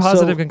 something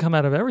positive can come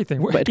out of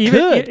everything. But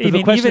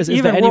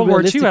even World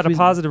War II had a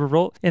positive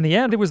role. In the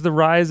end, it was the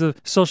rise of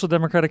social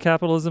democratic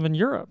capitalism in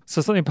Europe.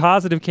 So something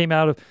positive came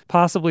out of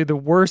possibly the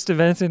worst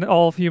event in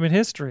all of human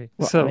history.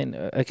 Well, so I mean,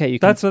 okay,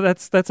 that's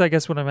I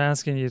guess what I'm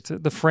asking you to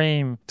the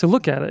frame to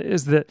look at it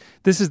is that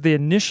this is the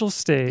initial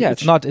stage. Yeah,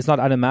 it's not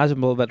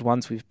unimaginable that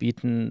once we've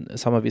beaten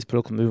some of these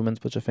political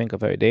movements, which I think are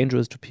very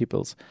dangerous to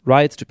people's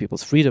rights, to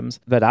people's freedoms,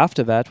 that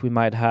after that we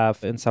might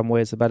have in some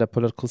ways a better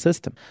political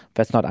system.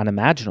 That's not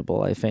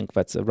unimaginable. I think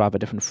that's a rather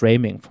different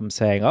framing from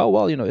saying, oh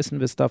well, isn't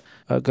this stuff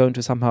going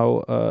to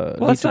somehow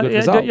lead to good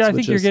results? Yeah, I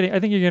think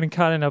you're getting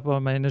caught up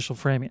on my initial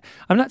framing.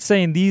 I'm not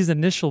saying these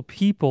initial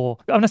people.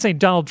 I'm not saying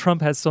Donald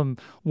Trump has some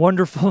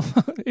wonderful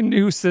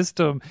new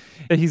system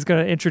that he's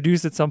going to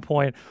introduce at some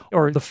point,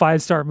 or the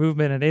 5-star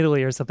movement in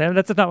Italy or something. I mean,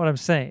 that's not what I'm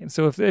saying.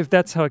 So if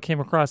that's how it came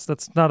across,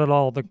 that's not at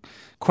all the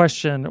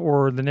question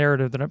or the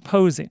narrative that I'm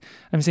posing.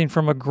 I'm saying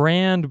from a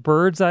grand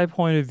bird's eye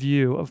point of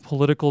view of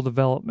political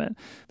development,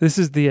 this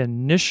is the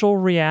initial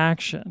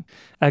reaction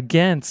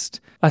against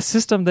a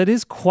system that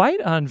is quite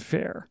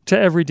unfair to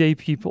everyday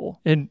people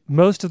in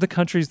most of the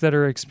countries that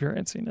are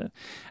experiencing it.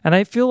 And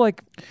I feel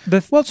like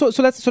so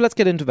let's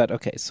get into that.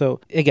 Okay, so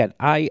again,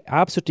 I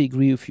absolutely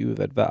agree with you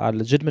that there are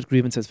legitimate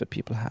grievances that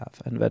people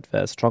have, and that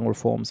there are strong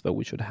reforms that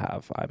we should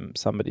have. I'm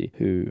somebody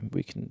who,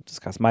 we can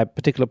discuss my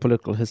particular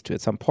political history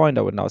at some point.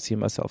 I would now see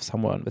myself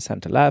somewhere on the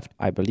center left.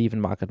 I believe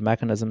in market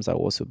mechanisms. I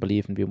also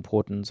believe in the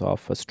importance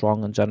of a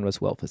strong and generous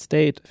welfare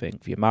state. I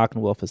think the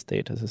American welfare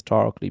state has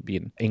historically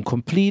been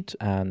incomplete,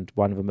 and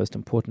one of the most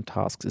important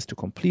tasks is to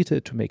complete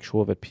it, to make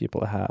sure that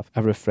people have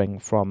everything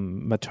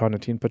from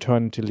maternity and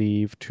paternity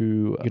leave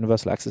to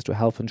universal access to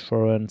health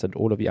insurance and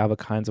all of the other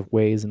kinds of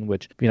ways in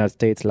which the United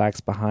States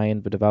lags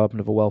behind the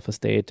development of a welfare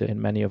state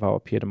in many of our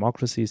peer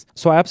democracies.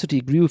 So I absolutely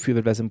agree with you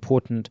that there's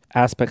important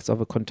aspects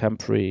of a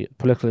contemporary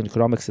political and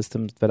economic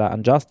system that are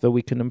unjust that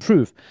we can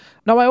improve.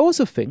 Now, I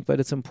also think that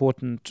it's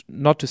important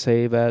not to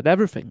say that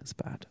everything is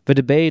bad. The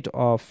debate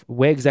of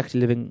where exactly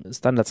living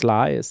standards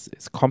lie is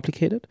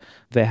complicated.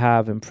 They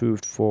have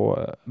improved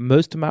for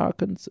most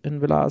Americans in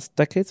the last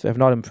decades. They have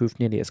not improved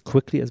nearly as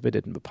quickly as they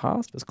did in the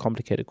past. There's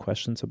complicated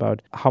questions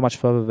about how much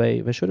further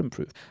they should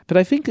improve. But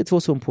I think it's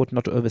also important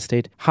not to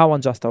overstate how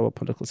unjust our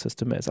political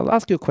system is. I'll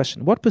ask you a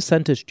question. What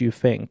percentage do you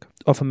think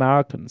of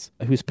Americans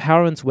whose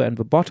parents were in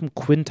the bottom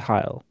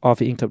quintile of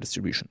the income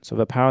distribution, so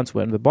their parents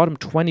were in the bottom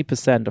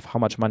 20% of how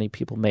much money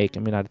people make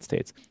in the United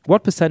States,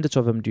 what percentage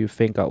of them do you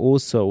think are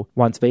also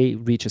once they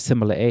reach a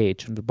similar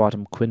age in the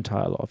bottom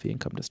quintile of the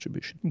income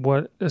distribution.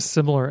 What a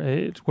similar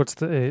age? What's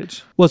the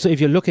age? Well, so if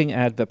you're looking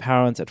at the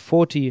parents at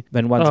 40,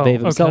 then once they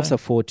themselves are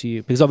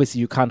 40, because obviously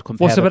you can't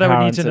compare the but parents. I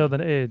would need to know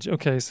the age.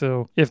 Okay,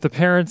 so if the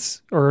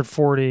parents are at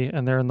 40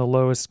 and they're in the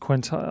lowest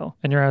quintile,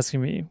 and you're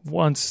asking me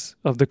once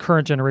of the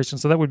current generation,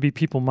 so that would be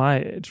people my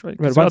age, right?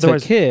 Right, once they're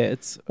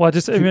kids. Well,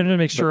 I'm going to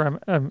make sure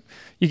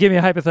you gave me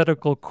a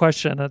hypothetical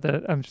question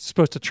that I'm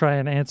supposed to try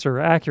and answer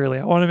accurately.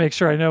 I want to make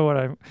sure I know what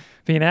I'm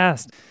being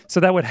asked. So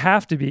that would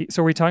have to be,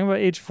 so are we talking about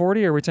age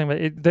 40 or are we talking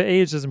about, the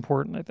age is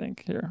important, I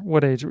think, here.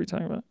 What age are we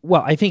talking about?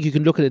 Well, I think you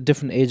can look at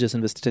different ages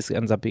and the statistic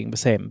ends up being the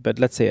same, but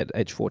let's say at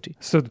age 40.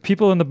 So the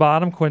people in the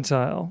bottom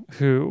quintile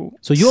who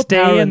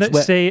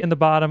stay in the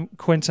bottom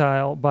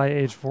quintile by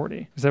age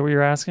 40. Is that what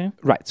you're asking?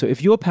 Right. So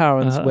if your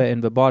parents were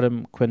in the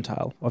bottom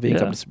quintile of the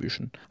income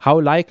distribution, how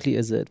likely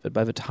is it that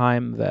by the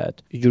time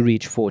that you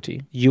reach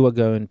 40, you are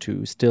going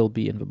to still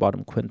be in the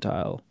bottom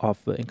quintile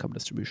of the income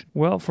distribution?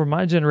 Well, for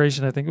my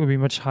generation, I think it would be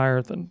much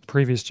higher than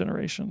previous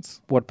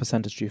generations. What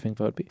percentage do you think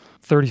that would be?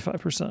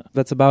 35%.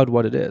 That's about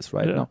what it is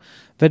right now.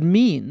 That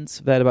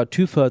means that about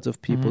 2/3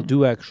 of people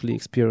do actually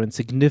experience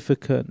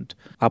significant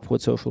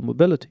upward social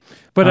mobility.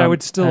 But I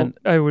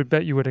would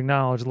bet you would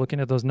acknowledge, looking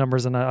at those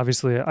numbers, and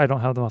obviously I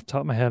don't have them off the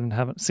top of my head and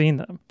haven't seen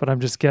them, but I'm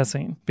just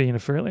guessing, being a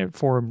fairly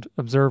informed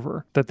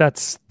observer,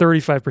 that's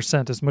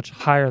 35% is much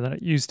higher than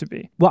it used to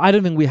be. Well, I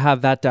don't think we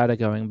have that data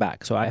going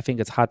back, so I think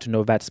it's hard to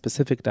know that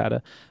specific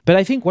data. But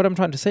I think what I'm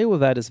trying to say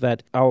with that is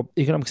that our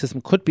economic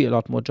system could be a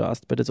lot more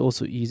just, but it's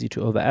also easy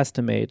to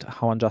overestimate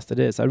how unjust it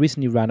is. I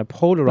recently ran a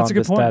poll around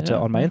this data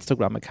on my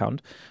Instagram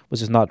account,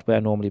 which is not where I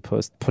normally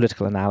post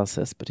political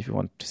analysis, but if you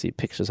want to see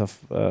pictures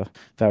of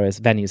various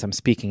venues I'm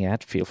speaking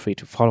at, feel free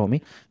to follow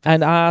me.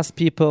 And I asked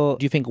people,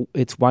 do you think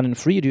it's 1 in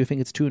 3? Do you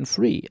think it's 2 in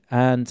 3?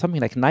 And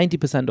something like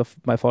 90% of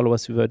my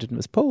followers who voted in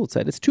this poll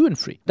said it's 2 in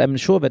 3. I'm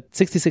sure that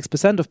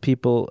 66% of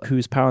people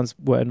whose parents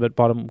were in the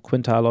bottom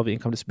quintile of the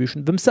income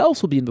distribution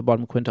themselves will be in the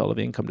bottom quintile of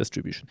the income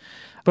distribution.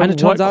 But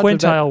what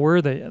quintile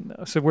were they in,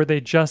 though? So were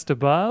they just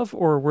above,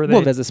 or were they...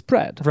 Well, there's a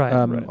spread, right.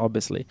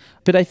 Obviously.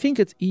 But I think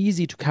it's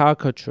easy to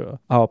caricature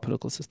our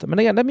political system. And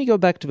again, let me go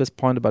back to this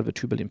point about the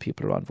 2 billion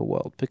people around the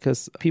world,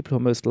 because people who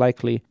are most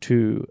likely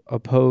to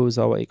oppose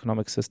our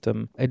economic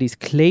system at least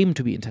claim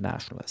to be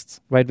internationalists,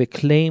 right? They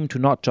claim to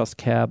not just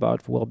care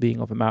about the well-being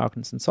of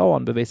Americans and so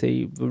on, but they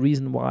say the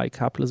reason why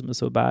capitalism is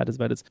so bad is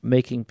that it's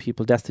making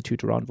people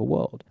destitute around the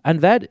world.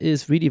 And that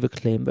is really the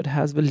claim that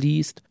has the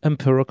least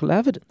empirical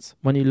evidence.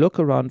 When you look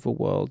around the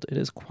world, it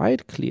is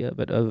quite clear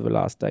that over the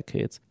last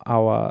decades,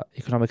 our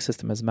economic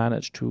system has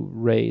managed to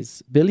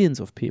raise billions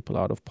of people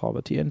out of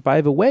poverty. And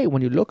by the way,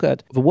 when you look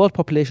at the world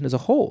population as a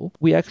whole,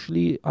 we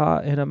actually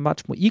are in a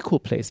much more equal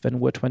place than we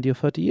were 20 or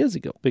 30 years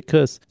ago,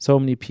 because so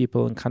many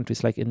people in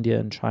countries like India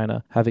and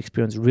China have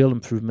experienced real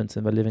improvements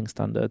in their living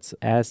standards,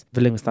 as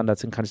the living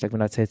standards in countries like the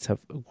United States have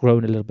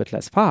grown a little bit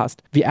less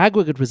fast. The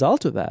aggregate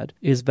result of that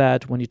is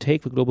that when you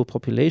take the global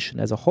population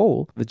as a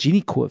whole, the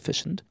Gini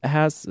coefficient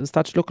has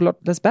started to look a lot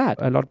less bad,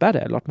 a lot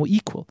better, a lot more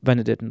equal than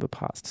it did in the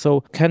past.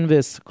 So can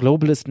this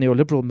globalist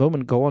neoliberal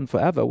moment go on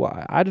forever?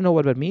 Well, I don't know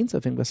what that means. I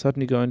think there's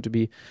certainly going to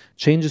be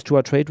changes to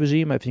our trade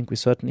regime. I think we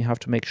certainly have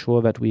to make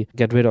sure that we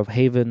get rid of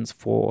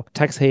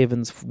tax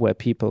havens where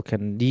people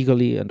can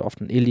legally and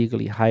often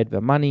illegally hide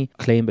their money,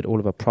 claim it all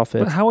of their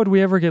profit. But how would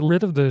we ever get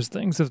rid of those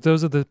things if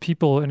those are the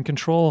people in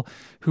control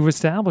who've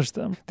established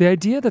them? The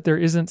idea that there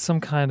isn't some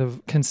kind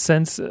of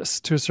consensus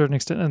to a certain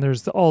extent, and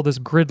there's all this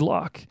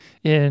gridlock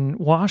in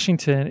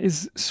Washington,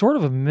 is sort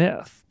of a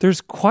myth.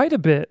 There's quite a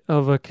bit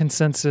of a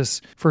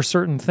consensus for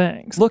certain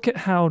things. Look at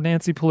how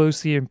Nancy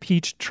Pelosi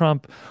impeached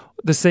Trump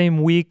the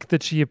same week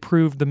that she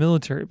approved the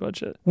military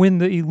budget. When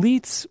the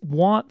elites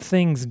want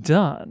things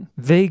done,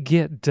 they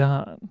get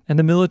done. And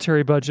the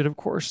military budget, of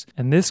course,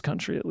 in this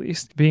country at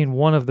least, being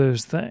one of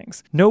those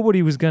things.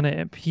 Nobody was going to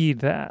impede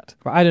that.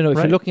 Well, I don't know. If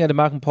you're looking at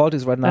American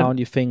politics right now and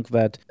you think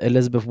that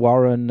Elizabeth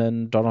Warren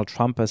and Donald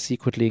Trump are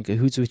secretly in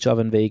cahoots with each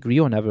other and they agree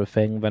on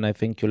everything, then I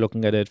think you're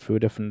looking at it through a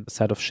different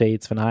set of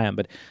shades than I am.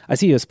 But I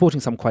see you're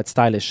sporting some quite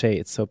stylish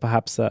shades, so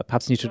perhaps you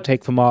need to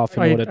take them off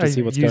in order to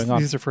see what's going on.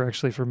 These are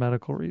actually for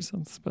medical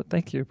reasons, but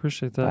thank you.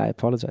 Appreciate that. I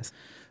apologize.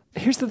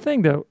 Here's the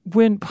thing, though.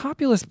 When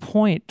populists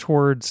point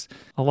towards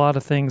a lot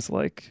of things,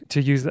 like, to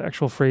use the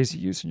actual phrase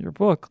you use in your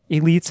book,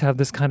 elites have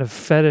this kind of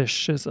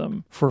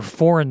fetishism for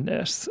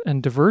foreignness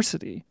and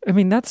diversity. I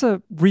mean, that's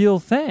a real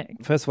thing.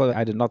 First of all,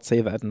 I did not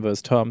say that in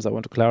those terms. I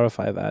want to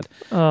clarify that.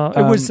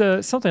 It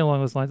was something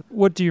along those lines.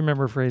 What do you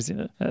remember phrasing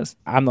it as?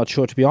 I'm not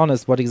sure, to be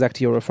honest, what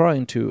exactly you're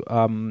referring to.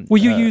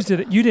 You used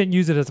it. You didn't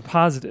use it as a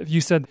positive. You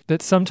said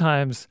that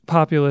sometimes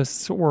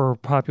populists or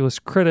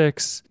populist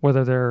critics,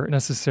 whether they're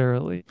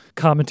necessarily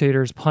commentators,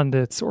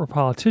 pundits, or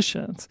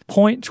politicians,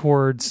 point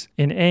towards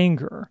in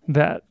anger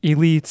that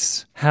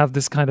elites have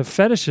this kind of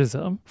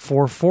fetishism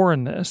for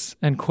foreignness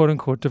and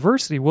quote-unquote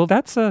diversity. Well,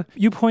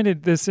 you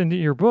pointed this into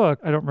your book.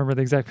 I don't remember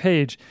the exact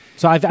page.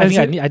 So I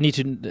think I need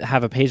to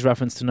have a page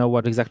reference to know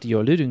what exactly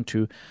you're alluding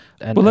to.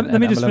 Let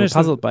me just finish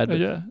puzzled by it.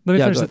 Let me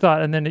finish the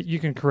thought, and then you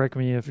can correct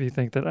me if you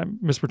think that I'm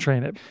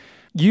misportraying it.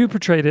 You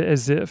portrayed it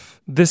as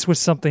if this was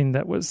something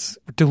that was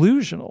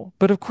delusional,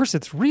 but of course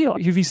it's real.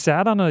 Have you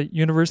sat on a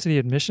university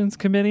admissions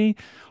committee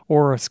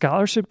or a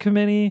scholarship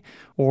committee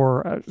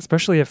or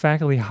especially a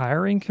faculty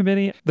hiring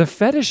committee? The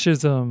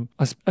fetishism,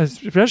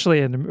 especially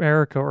in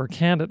America or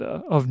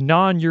Canada, of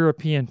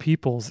non-European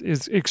peoples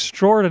is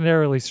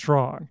extraordinarily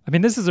strong. I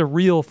mean, this is a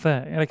real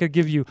thing. And I could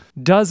give you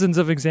dozens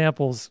of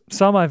examples,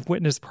 some I've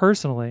witnessed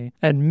personally,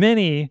 and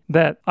many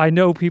that I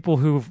know people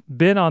who've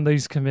been on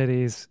these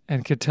committees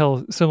and could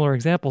tell similar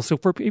examples. So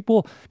for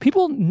people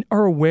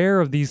are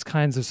aware of these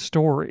kinds of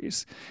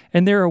stories,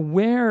 and they're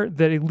aware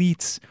that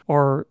elites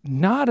are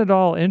not at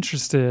all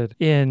interested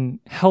in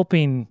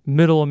helping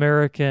middle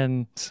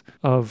Americans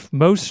of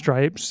most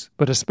stripes,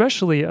 but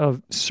especially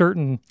of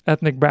certain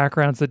ethnic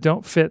backgrounds that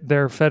don't fit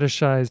their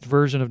fetishized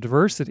version of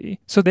diversity.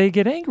 So they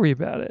get angry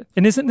about it.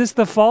 And isn't this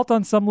the fault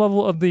on some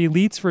level of the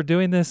elites for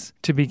doing this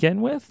to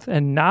begin with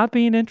and not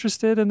being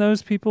interested in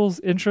those people's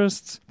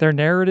interests, their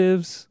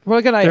narratives,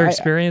 their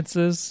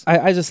experiences?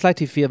 I just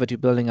slightly fear that you're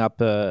building up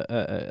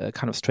a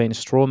kind of strange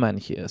straw man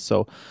here.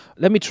 So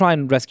let me try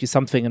and rescue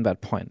something in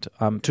that point.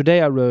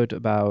 Today I wrote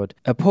about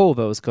a poll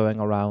that was going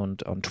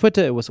around on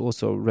Twitter. It was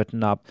also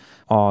written up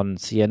on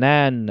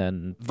CNN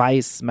and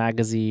Vice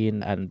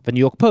magazine and the New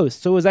York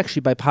Post. So it was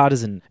actually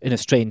bipartisan in a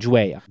strange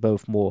way.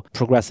 Both more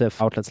progressive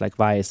outlets like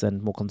Vice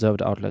and more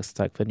conservative outlets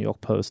like the New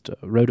York Post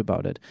wrote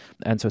about it.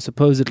 And so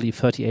supposedly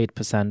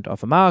 38%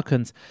 of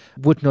Americans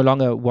would no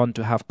longer want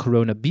to have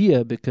Corona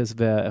beer because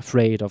they're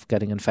afraid of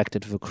getting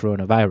infected with the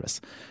coronavirus,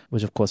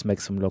 which of course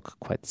makes them look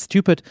quite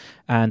stupid.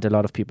 And a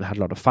lot of people had a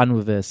lot of fun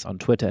with this on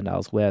Twitter and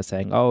elsewhere,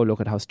 saying, oh, look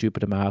at how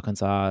stupid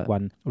Americans are.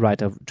 One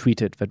writer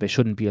tweeted that they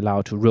shouldn't be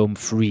allowed to roam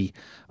free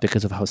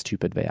because of how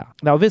stupid they are.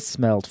 Now, this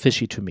smelled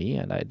fishy to me,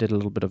 and I did a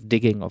little bit of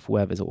digging of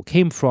where this all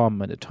came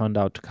from, and it turned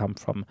out to come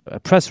from a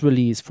press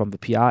release from the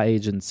PR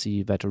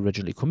agency that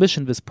originally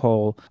commissioned this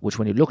poll, which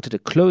when you looked at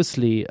it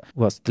closely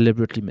was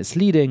deliberately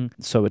misleading.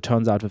 So it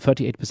turns out that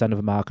 38% of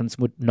Americans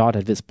would not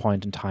at this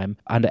point in time,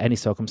 under any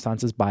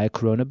circumstances, buy a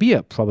Corona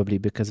beer, probably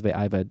because they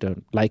either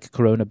don't like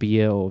Corona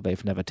beer or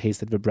they've never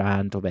tasted the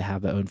brand or they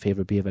have their own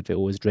favorite beer that they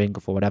always drink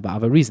or for whatever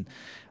other reason.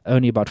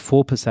 Only about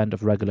 4%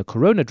 of regular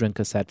Corona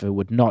drinkers said they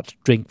would not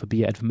drink the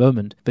beer at the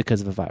moment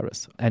because of the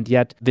virus. And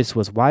yet this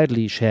was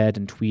widely shared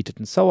and tweeted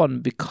and so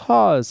on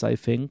because I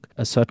think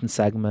a certain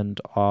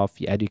segment of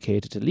the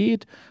educated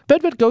elite,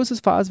 but that goes as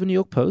far as the New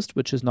York Post,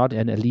 which is not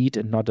an elite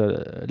and not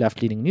a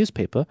left-leaning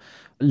newspaper,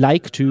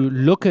 like to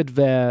look at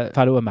their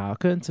fellow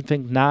Americans and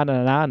think, nah,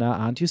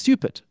 aren't you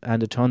stupid?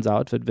 And it turns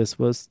out that this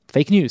was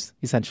fake news,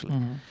 essentially.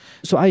 Mm-hmm.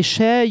 So I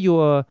share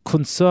your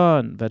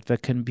concern that there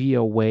can be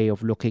a way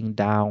of looking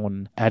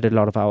down at a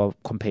lot of our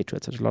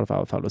compatriots, at a lot of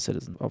our fellow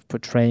citizens, of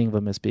portraying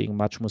them as being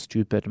much more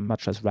stupid and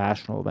much less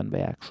rational than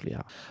they actually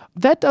are.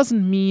 That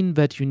doesn't mean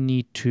that you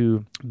need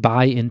to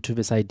buy into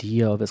this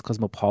idea of this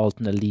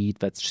cosmopolitan elite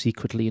that's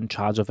secretly in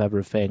charge of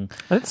everything.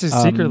 I'd say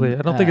secretly.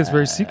 I don't think it's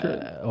very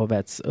secret. Or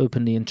that's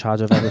openly in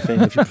charge of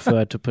everything, if you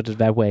prefer to put it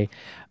that way.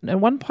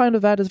 And one point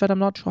of that is that I'm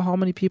not sure how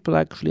many people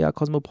actually are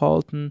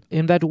cosmopolitan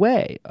in that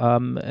way. Who,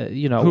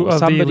 of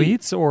the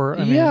elites? Or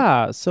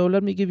yeah, so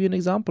let me give you an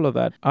example of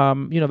that.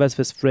 There's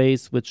this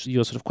phrase which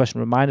your sort of question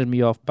reminded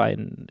me of by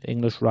an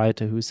English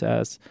writer who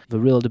says the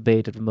real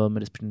debate at the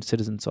moment is between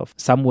citizens of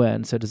somewhere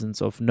and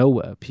citizens of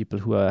nowhere, people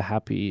who are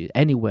happy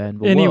anywhere in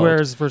the world.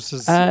 Anywheres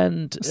versus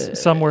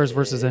somewheres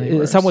versus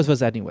anywheres. Somewheres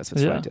versus anywheres,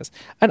 that's right, yes.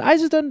 And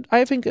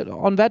I think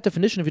on that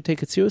definition, if you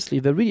take it seriously,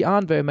 there really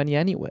aren't very many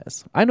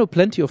anywheres. I know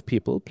plenty of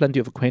people, plenty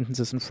of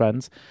acquaintances and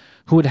friends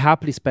who would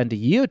happily spend a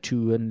year or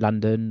two in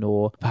London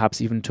or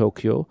perhaps even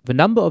Tokyo. The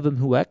number of them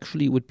who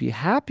actually would be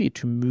happy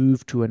to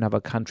move to another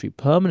country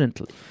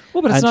permanently.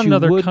 Well, but it's not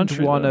another country. And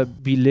who wouldn't want to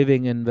be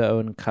living in their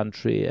own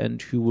country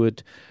and who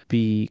would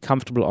be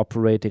comfortable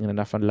operating in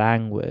another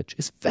language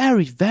is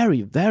very,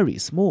 very, very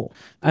small.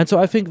 And so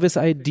I think this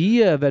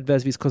idea that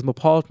there's these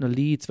cosmopolitan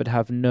elites that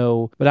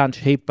aren't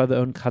shaped by their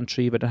own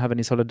country, that don't have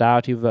any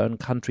solidarity with their own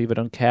country, that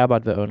don't care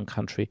about their own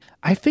country,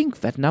 I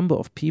think that number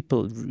of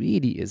people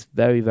really is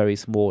very, very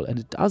small, and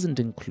it doesn't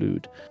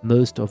include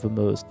most of the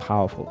most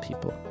powerful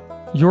people.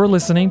 You're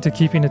listening to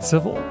Keeping It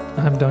Civil.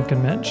 I'm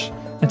Duncan Mensch,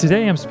 and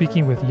today I'm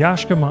speaking with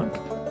Yashka Monk,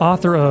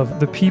 author of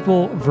The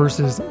People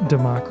versus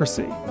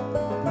Democracy.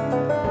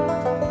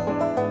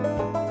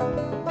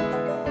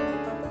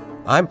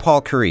 I'm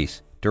Paul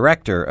Carisse,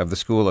 director of the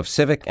School of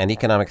Civic and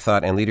Economic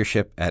Thought and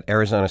Leadership at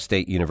Arizona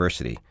State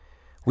University.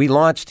 We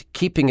launched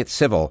Keeping It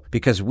Civil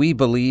because we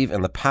believe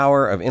in the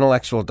power of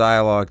intellectual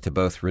dialogue to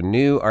both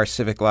renew our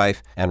civic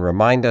life and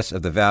remind us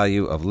of the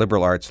value of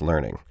liberal arts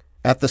learning.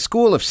 At the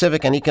School of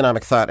Civic and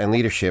Economic Thought and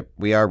Leadership,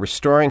 we are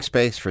restoring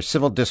space for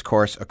civil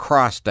discourse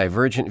across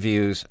divergent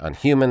views on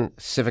human,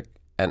 civic,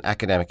 and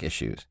academic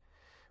issues.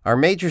 Our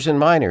majors and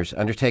minors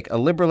undertake a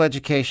liberal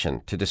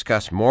education to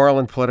discuss moral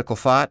and political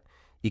thought,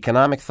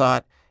 economic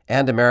thought,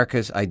 and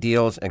America's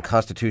ideals and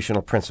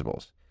constitutional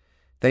principles.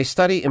 They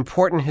study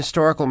important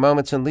historical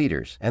moments and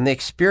leaders, and they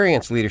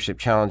experience leadership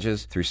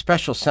challenges through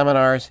special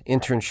seminars,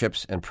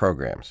 internships, and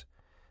programs.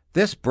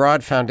 This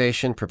broad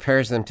foundation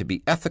prepares them to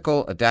be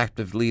ethical,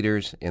 adaptive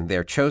leaders in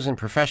their chosen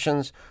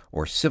professions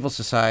or civil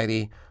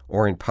society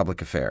or in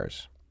public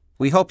affairs.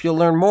 We hope you'll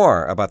learn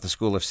more about the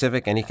School of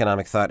Civic and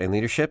Economic Thought and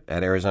Leadership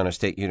at Arizona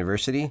State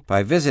University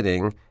by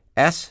visiting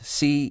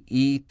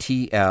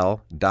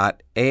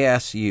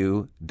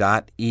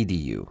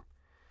scetl.asu.edu.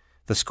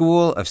 The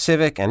School of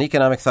Civic and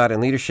Economic Thought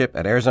and Leadership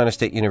at Arizona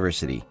State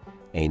University,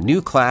 a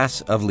new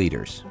class of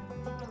leaders.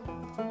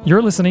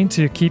 You're listening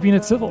to Keeping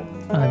It Civil.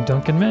 I'm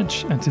Duncan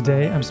Minch, and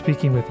today I'm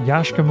speaking with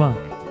Yashka Monk,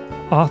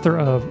 author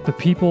of The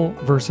People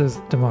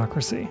versus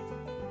Democracy.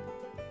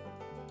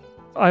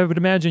 I would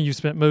imagine you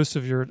spent most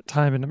of your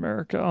time in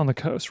America on the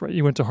coast, right?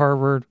 You went to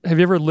Harvard. Have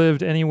you ever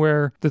lived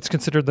anywhere that's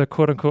considered the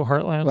quote-unquote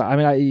heartland? Well, I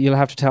mean, you'll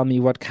have to tell me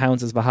what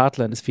counts as the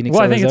heartland. Is Phoenix,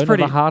 well, Arizona, I think it's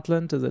pretty, the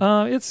heartland? Is it?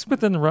 It's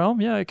within the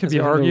realm. Yeah, it could It's be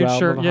argued.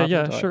 Sure.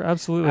 Yeah, Sure.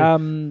 Absolutely.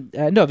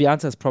 No, the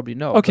answer is probably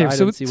no. Okay,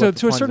 so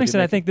to a certain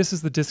extent, I think this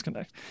is the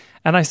disconnect.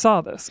 And I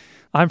saw this.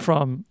 I'm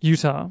from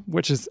Utah,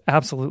 which is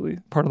absolutely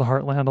part of the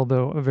heartland,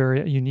 although a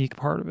very unique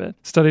part of it.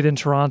 Studied in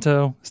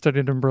Toronto,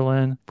 studied in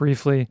Berlin,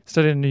 briefly,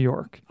 studied in New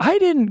York. I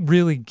didn't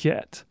really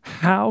get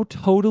how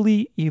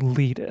totally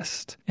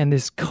elitist and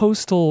this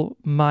coastal,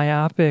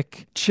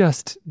 myopic,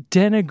 just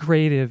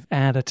denigrative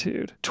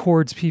attitude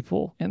towards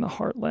people in the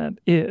heartland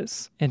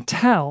is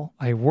until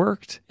I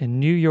worked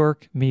in New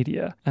York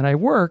media. And I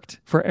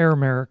worked for Air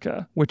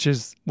America, which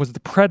was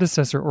the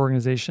predecessor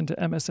organization to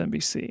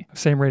MSNBC,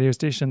 same radio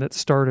station that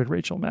started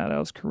Rachel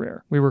Maddow's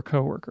career. We were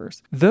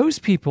coworkers. Those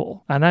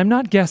people, and I'm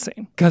not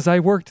guessing because I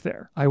worked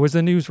there, I was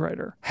a news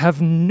writer,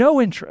 have no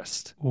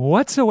interest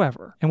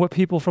whatsoever in what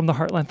people from the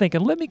heartland think.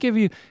 And let me give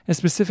you a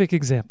specific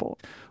example.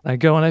 I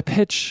go and I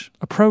pitch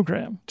a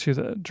program to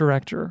the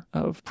director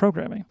of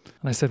programming.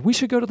 And I said, we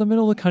should go to the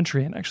middle of the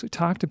country and actually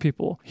talk to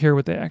people, hear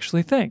what they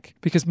actually think.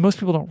 Because most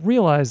people don't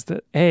realize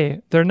that,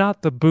 A, they're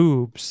not the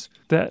boobs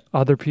that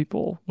other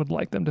people would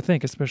like them to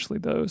think, especially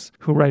those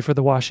who write for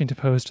the Washington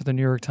Post or the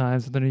New York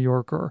Times or the New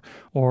Yorker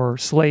or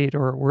Slate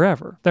or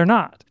wherever. They're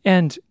not.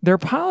 And their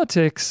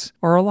politics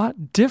are a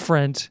lot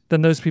different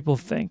than those people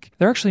think.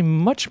 They're actually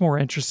much more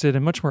interested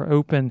and much more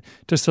open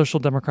to social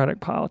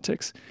democratic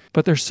politics.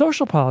 But their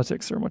social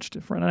politics are much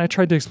different. And I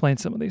tried to explain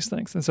some of these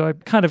things. And so I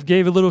kind of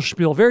gave a little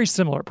spiel, very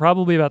similar,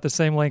 probably about the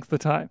same length of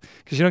time,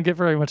 because you don't get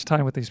very much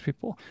time with these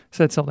people.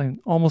 Said something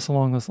almost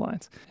along those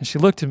lines. And she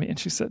looked at me and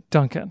she said,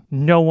 Duncan,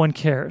 no one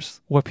cares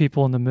what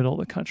people in the middle of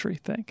the country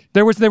think.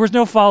 There was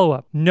no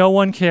follow-up. No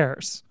one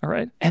cares. All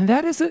right. And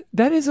that is a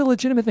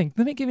legitimate thing.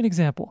 Let me give you an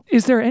example.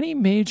 Is there any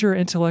major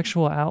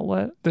intellectual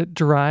outlet that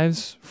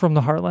derives from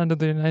the heartland of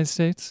the United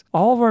States?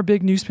 All of our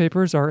big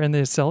newspapers are in the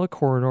Acela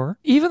corridor.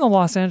 Even the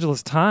Los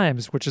Angeles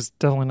Times, which is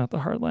definitely not the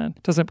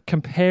heartland, doesn't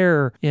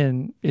compare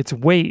in its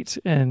weight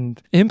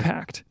and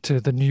impact to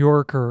the New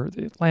Yorker,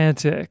 the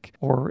Atlantic,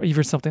 or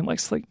even something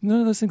like Slate. None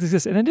of those things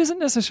exist. And it isn't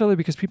necessarily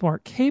because people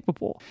aren't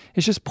capable.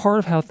 It's just part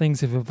of how things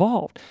have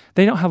evolved.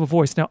 They don't have a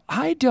voice. Now,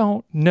 I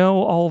don't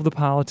know all of the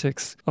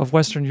politics of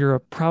Western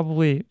Europe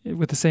probably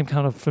with the same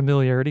kind of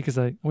familiarity because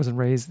I wasn't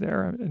raised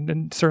there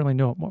and certainly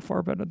know it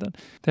far better than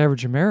the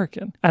average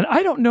American. And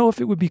I don't know if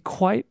it would be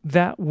quite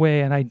that way,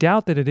 and I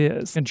doubt that it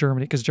is in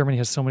Germany because Germany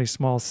has so many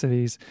small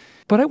cities.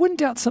 But I wouldn't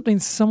doubt something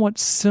somewhat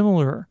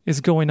similar is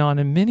going on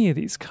in many of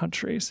these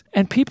countries.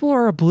 And people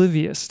are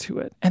oblivious to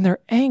it, and they're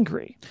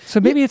angry.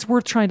 So maybe it's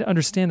worth trying to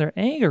understand their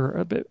anger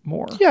a bit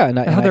more. Yeah, and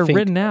how they're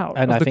written out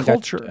and of the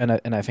culture.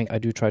 And I think I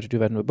do try to do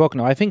that in the book.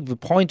 Now, I think the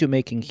point you're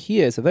making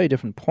here is a very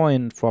different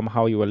point from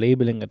how you were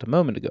labeling it a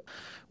moment ago,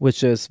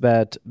 which is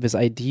that this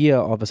idea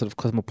of a sort of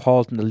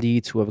cosmopolitan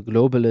elites who are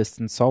globalists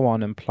and so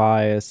on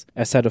implies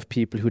a set of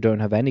people who don't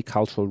have any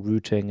cultural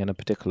rooting in a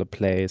particular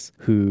place,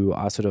 who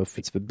are sort of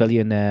the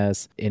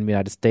billionaires in the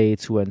United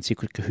States who are in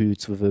secret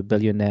cahoots with the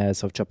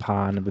billionaires of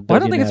Japan and the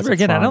billionaires of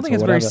France. I don't think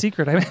it's very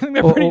secret. I think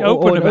they're pretty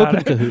open about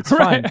it. Cahoots,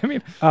 right. Fine. I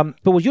mean,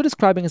 but what you're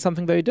describing is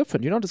something very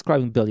different. You're not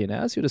describing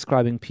billionaires. You're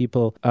describing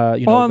people. A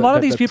lot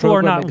of these people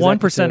are not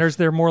 1%ers.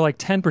 They're more like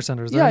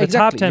 10%ers. They're in the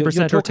top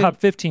 10% or top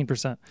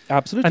 15%.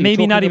 Absolutely. And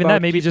maybe not even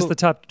that. Maybe just the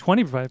top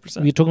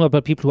 25%. You're talking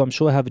about people who I'm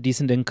sure have a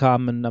decent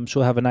income and I'm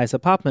sure have a nice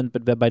apartment,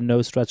 but they're by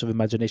no stretch of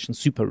imagination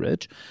super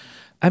rich.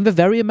 And they're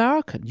very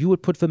American. You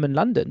would put them in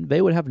London,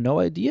 they would have no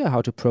idea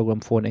how to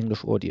program for an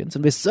English audience.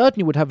 And they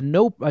certainly would have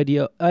no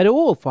idea at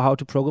all for how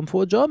to program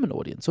for a German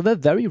audience. So they're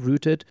very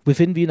rooted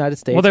within the United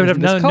States. Well, they would have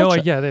no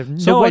idea. They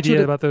have no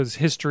idea about those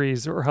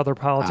histories or how their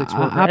politics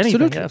work.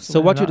 Absolutely. So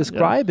what you're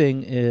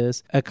describing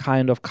is a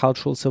kind of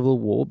cultural civil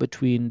war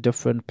between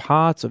different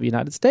parts of the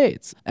United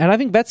States. And I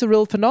think that's a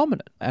real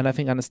phenomenon. And I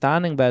think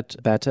understanding that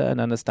better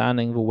and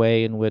understanding the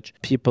way in which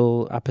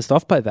people are pissed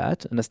off by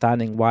that,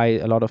 understanding why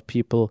a lot of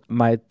people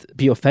might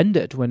be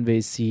offended when they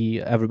see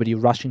everybody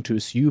rushing to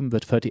assume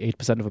that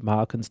 38% of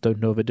Americans don't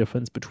know the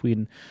difference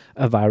between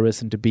a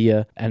virus and a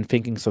beer and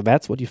thinking, so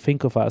that's what you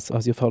think of us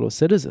as your fellow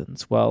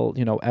citizens. Well,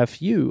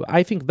 F you.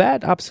 I think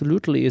that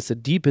absolutely is a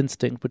deep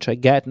instinct which I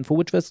get and for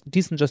which there's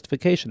decent justification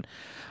classification.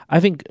 I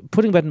think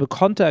putting that in the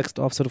context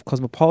of sort of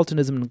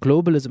cosmopolitanism and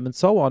globalism and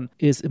so on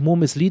is more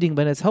misleading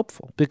than it's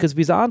helpful, because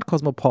these aren't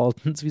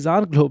cosmopolitans, these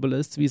aren't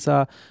globalists, these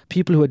are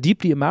people who are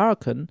deeply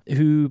American,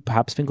 who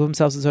perhaps think of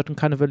themselves as a certain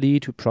kind of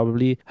elite, who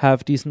probably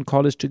have decent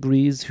college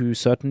degrees, who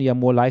certainly are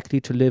more likely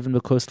to live in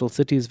the coastal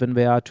cities than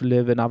they are to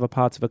live in other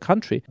parts of the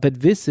country.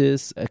 But this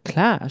is a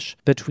clash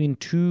between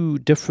two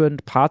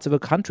different parts of a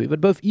country,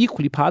 but both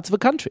equally parts of a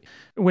country.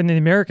 In the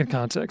American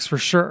context, for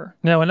sure.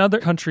 Now, in other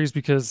countries,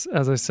 because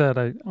as I said,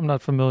 I'm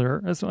not familiar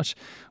as much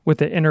with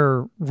the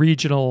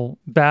inter-regional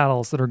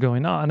battles that are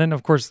going on. And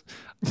of course,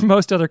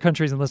 most other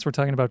countries, unless we're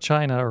talking about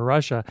China or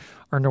Russia,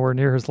 are nowhere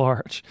near as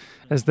large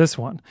as this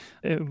one,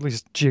 at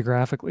least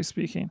geographically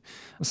speaking.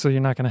 So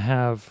you're not going to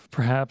have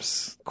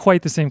perhaps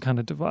quite the same kind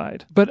of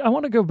divide. But I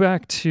want to go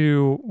back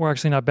to, we're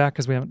actually not back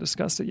because we haven't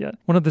discussed it yet,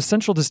 one of the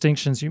central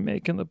distinctions you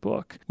make in the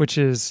book, which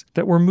is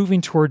that we're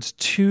moving towards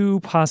two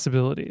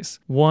possibilities.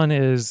 One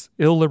is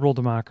illiberal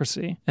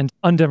democracy and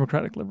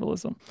undemocratic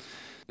liberalism.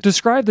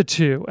 Describe the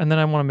two, and then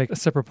I want to make a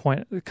separate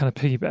point, kind of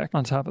piggyback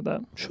on top of that.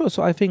 Sure.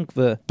 So I think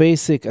the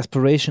basic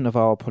aspiration of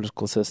our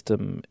political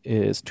system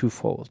is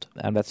twofold.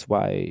 And that's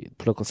why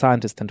political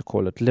scientists tend to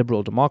call it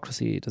liberal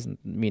democracy. It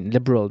doesn't mean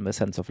liberal in the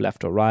sense of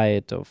left or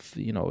right, of,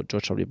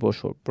 George W.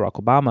 Bush or Barack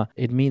Obama.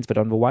 It means that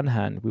on the one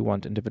hand, we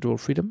want individual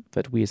freedom,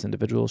 that we as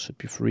individuals should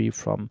be free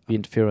from the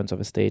interference of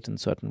a state in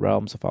certain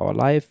realms of our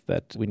life,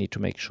 that we need to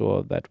make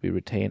sure that we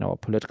retain our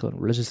political and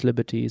religious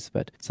liberties,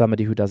 that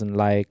somebody who doesn't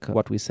like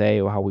what we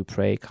say or how we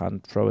pray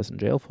can't throw us in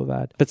jail for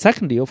that. But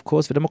secondly, of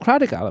course, the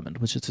democratic element,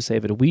 which is to say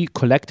that we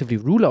collectively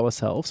rule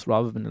ourselves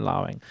rather than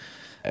allowing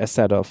a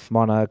set of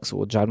monarchs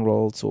or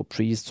generals or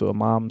priests or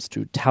imams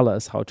to tell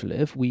us how to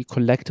live. We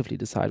collectively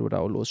decide what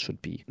our laws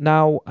should be.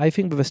 Now, I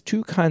think there's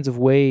two kinds of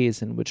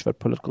ways in which that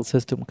political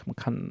system can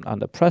come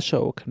under pressure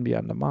or can be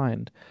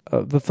undermined.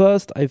 The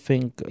first, I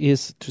think,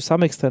 is to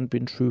some extent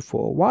been true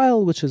for a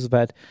while, which is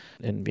that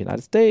in the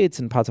United States,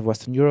 in parts of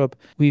Western Europe,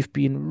 we've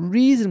been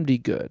reasonably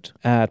good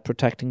at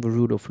protecting the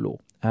rule of law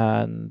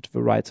and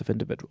the rights of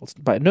individuals.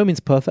 By no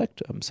means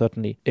perfect,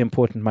 certainly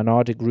important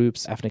minority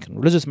groups, ethnic and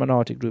religious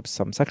minority groups,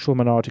 some sexual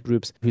minority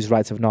groups whose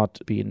rights have not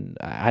been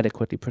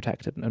adequately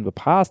protected in the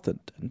past and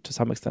to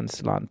some extent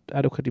still aren't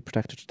adequately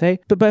protected today.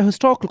 But by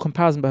historical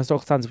comparison, by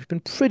historical standards, we've been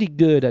pretty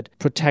good at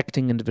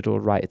protecting individual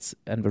rights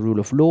and the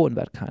rule of law in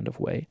that kind of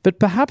way. But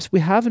perhaps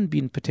we haven't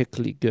been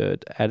particularly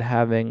good at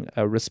having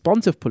a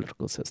responsive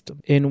political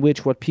system in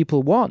which what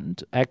people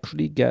want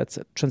actually gets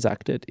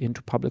transacted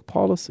into public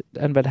policy.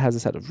 And that has a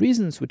set of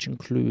reasons, which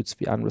includes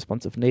the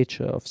unresponsive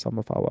nature of some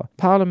of our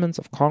parliaments,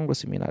 of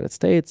Congress in the United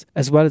States,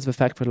 as well as the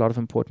fact that a lot of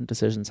important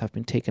decisions have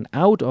been taken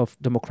out of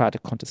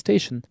democratic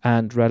contestation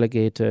and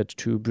relegated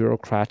to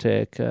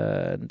bureaucratic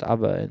and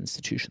other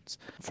institutions,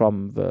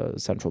 from the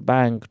central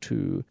bank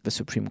to the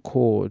Supreme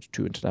Court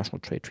to international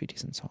trade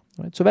treaties and so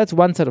on. Right? So that's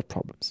one set of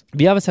problems.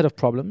 The other set of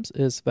problems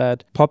is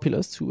that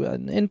populists, who are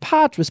in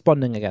part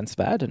responding against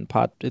that, in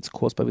part it's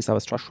caused by these other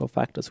structural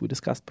factors we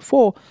discussed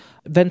before,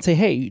 then say,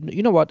 hey,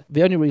 you know what,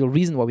 the only real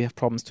reason why we have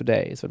problems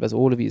today is that there's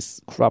all of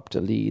these corrupt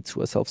elites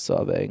who are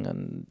self-serving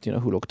and,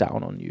 who look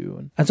down on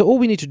you. And so all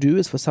we need to do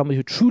is for somebody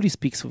who truly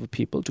speaks for the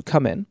people to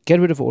come in, get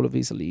rid of all of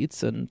these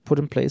elites and put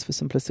in place the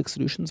simplistic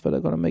solutions that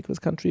are going to make this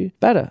country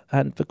better.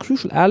 And the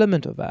crucial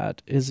element of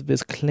that is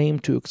this claim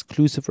to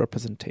exclusive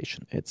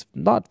representation. It's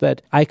not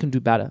that I can do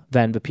better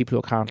than the people who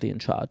are currently in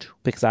charge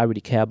because I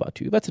really care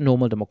about you. That's a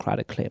normal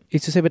democratic claim.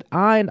 It's to say that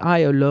I and I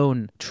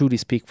alone truly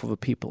speak for the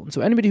people. And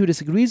so anybody who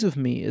disagrees with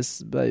me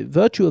is, by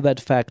virtue of that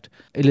fact,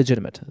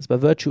 illegitimate. It's by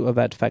virtue of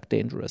that fact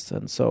dangerous.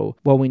 And so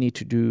what we need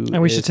to do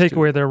and we should take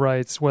away their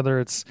rights, whether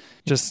it's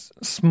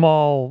just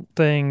small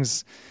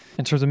things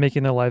in terms of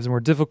making their lives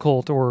more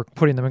difficult or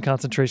putting them in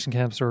concentration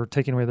camps or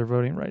taking away their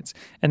voting rights.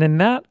 And in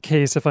that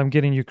case, if I'm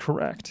getting you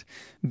correct,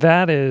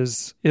 that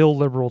is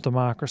illiberal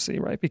democracy,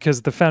 right?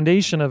 Because the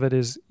foundation of it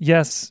is,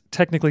 yes,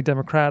 technically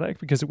democratic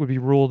because it would be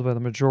ruled by the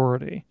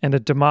majority, and a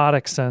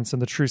demotic sense in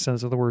the true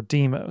sense of the word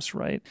demos,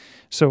 right?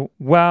 So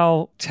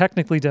while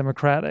technically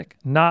democratic,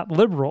 not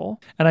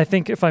liberal, and I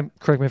think,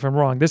 correct me if I'm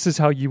wrong, this is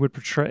how you would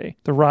portray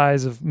the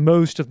rise of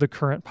most of the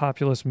current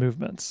populist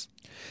movements.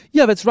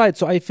 Yeah, that's right.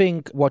 So I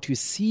think what you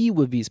see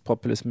with these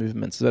populist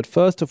movements is that,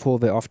 first of all,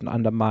 they often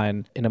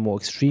undermine in a more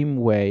extreme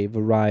way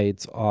the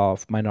rights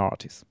of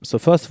minorities. So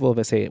first of all,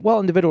 they say,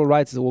 well, individual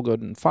rights is all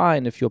good and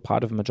fine if you're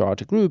part of a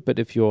majority group, but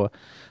if you're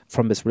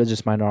from this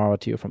religious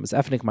minority or from this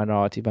ethnic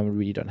minority, then we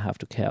really don't have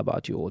to care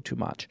about you all too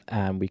much,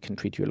 and we can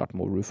treat you a lot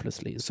more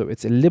ruthlessly. So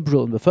it's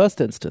illiberal in the first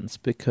instance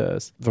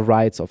because the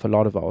rights of a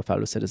lot of our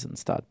fellow citizens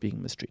start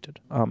being mistreated.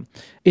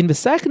 In the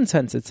second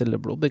sense, it's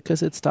illiberal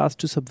because it starts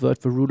to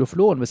subvert the rule of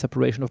law and the separation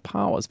separation of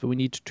powers, but we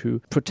need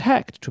to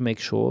protect, to make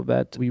sure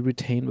that we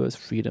retain those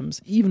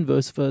freedoms, even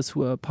those of us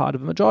who are part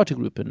of a majority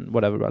group in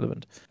whatever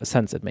relevant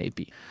sense it may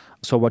be.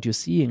 So what you're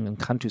seeing in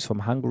countries from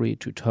Hungary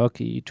to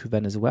Turkey to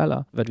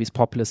Venezuela, that these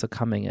populists are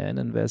coming in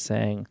and they're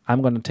saying,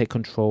 I'm going to take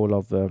control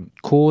of the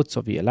courts,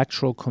 of the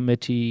electoral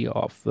committee,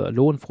 of the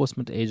law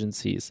enforcement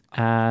agencies.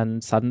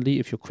 And suddenly,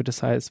 if you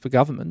criticize the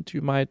government,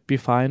 you might be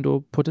fined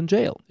or put in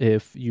jail.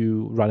 If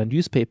you run a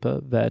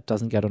newspaper that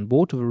doesn't get on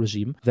board with the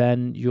regime,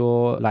 then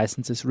your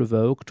license is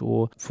revoked,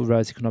 or for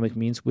various economic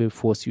means will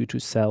force you to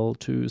sell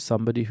to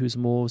somebody who's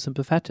more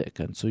sympathetic.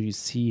 And so you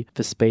see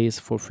the space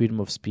for freedom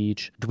of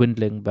speech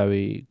dwindling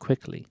very quickly.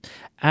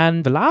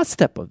 And the last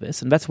step of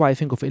this, and that's why I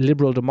think of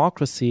illiberal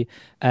democracy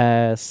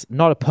as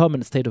not a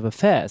permanent state of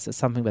affairs, as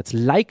something that's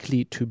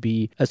likely to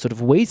be a sort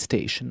of way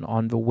station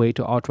on the way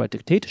to outright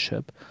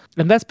dictatorship.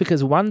 And that's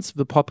because once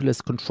the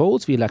populace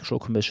controls the electoral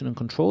commission and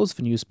controls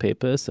the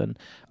newspapers and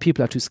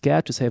people are too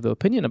scared to say their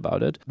opinion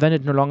about it, then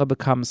it no longer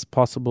becomes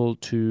possible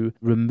to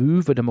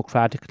remove a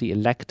democratically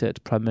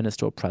elected prime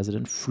minister or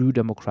president through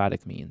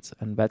democratic means.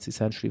 And that's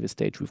essentially the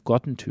stage we've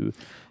gotten to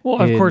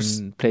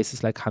in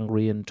places like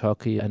Hungary and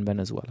Turkey and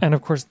Venezuela. And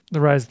of course,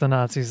 the rise of the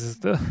Nazis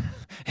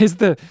is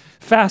the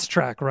fast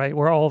track, right?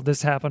 Where all of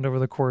this happened over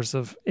the course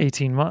of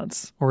 18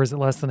 months, or is it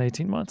less than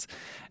 18 months?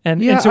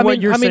 And so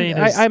what you're saying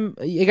is... I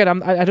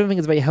don't think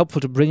it's very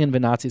helpful to bring in the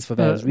Nazis for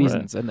various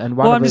reasons. Right. And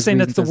I'm just saying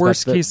that's the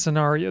worst case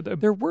scenario.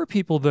 There were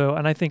people, though,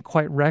 and I think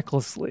quite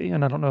recklessly,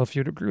 and I don't know if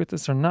you'd agree with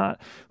this or not,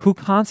 who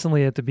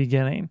constantly at the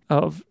beginning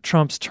of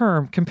Trump's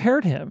term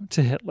compared him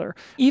to Hitler.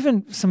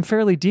 Even some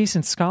fairly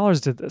decent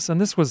scholars did this,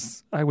 and this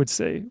was, I would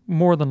say,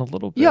 more than a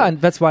little bit. Yeah, and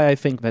that's why I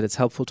think that it's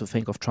helpful to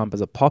think of Trump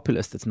as a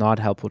populist. It's not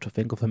helpful to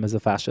think of him as a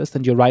fascist.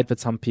 And you're right that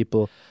some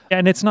people...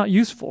 And it's not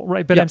useful,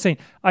 right? But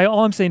all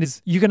I'm saying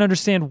is you can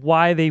understand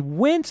why they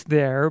went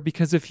there,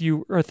 because if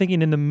you are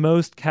thinking in the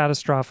most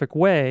catastrophic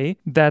way,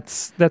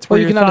 that's where well,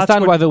 you can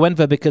understand why they went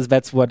there, because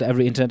that's what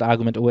every internet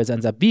argument always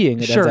ends up being.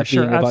 It ends up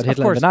being about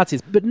Hitler and the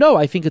Nazis. But no,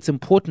 I think it's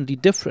importantly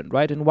different,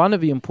 right? And one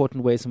of the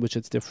important ways in which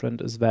it's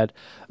different is that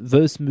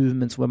those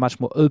movements were much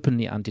more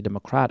openly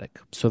anti-democratic.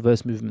 So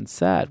those movements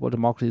said, well,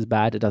 democracy is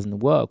bad, it doesn't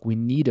work. We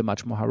need a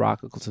much more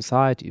hierarchical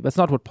society. That's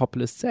not what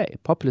populists say.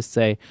 Populists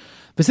say,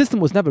 the system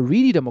was never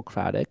really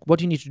democratic.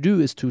 What you need to do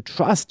is to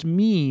trust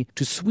me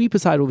to sweep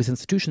aside all these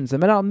institutions,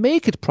 and then I'll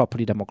make it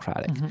properly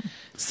democratic. Mm-hmm.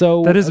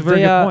 So that is a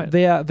very good point.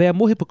 They are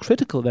more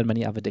hypocritical than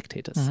many other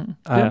dictators.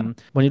 Mm-hmm.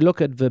 When you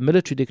look at the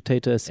military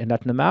dictators in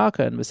Latin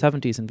America in the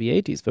 70s and the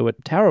 80s, they were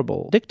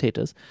terrible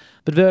dictators,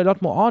 but they were a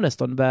lot more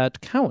honest on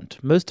that count.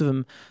 Most of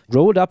them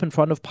rolled up in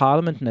front of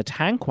parliament in a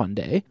tank one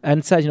day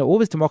and said, all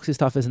this democracy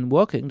stuff isn't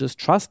working, just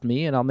trust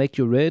me and I'll make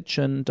you rich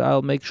and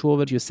I'll make sure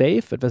that you're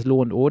safe, that there's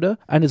law and order,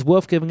 and it's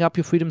worth giving up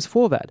your freedoms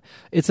for that.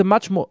 It's a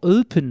much more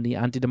openly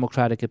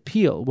anti-democratic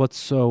appeal. What's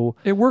so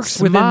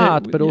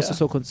smart but also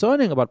so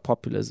concerning about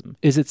populism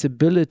is its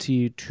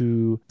ability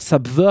to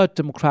subvert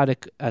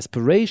democratic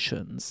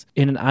aspirations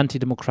in an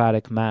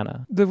anti-democratic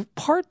manner. The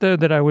part, though,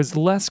 that I was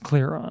less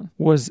clear on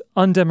was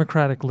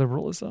undemocratic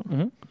liberalism.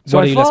 Mm-hmm. So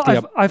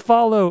I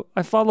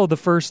follow the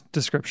first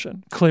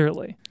description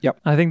clearly. Yep.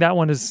 I think that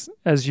one is,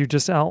 as you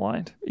just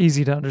outlined,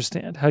 easy to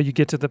understand, how you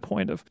get to the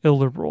point of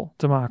illiberal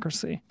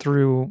democracy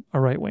through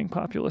a right-wing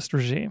populist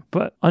regime.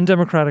 But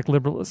undemocratic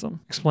liberalism,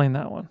 explain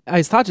that one.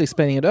 I started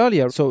explaining it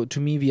earlier. So to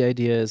me, the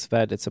idea is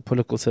that it's a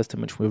political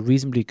system which we're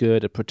reasonably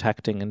good at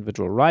protecting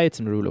individual rights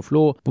and the rule of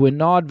law, but we're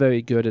not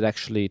very good at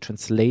actually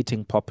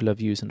translating popular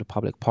views into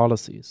public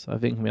policies. I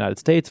think in the United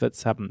States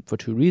that's happened for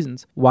two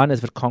reasons. One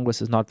is that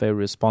Congress is not very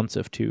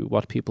responsive to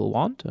what people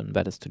want, and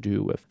that is to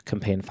do with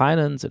campaign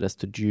finance. It has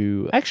to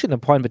do, actually, the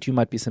point that you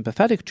might be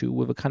sympathetic to,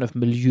 with a kind of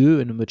milieu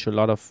in which a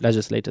lot of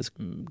legislators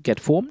get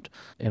formed.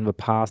 In the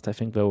past, I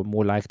think they were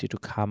more likely to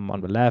come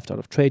on the left out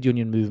of trade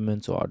union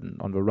movements, or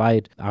on the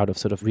right out of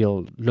sort of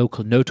real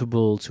local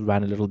notables who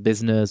ran a little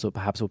business or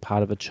perhaps were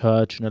part of a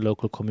church in a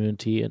local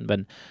community and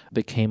then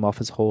became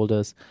office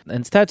holders.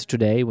 Instead,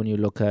 today, when you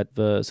look at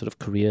the sort of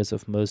careers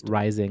of most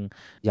rising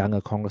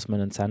younger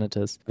congressmen and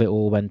senators, they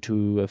all went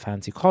to a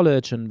fancy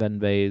college and then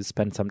they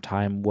spent some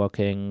time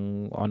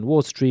working on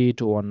Wall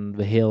Street or on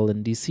the Hill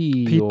in DC.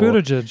 Pete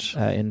Buttigieg.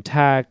 In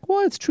tech.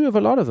 Well, it's true of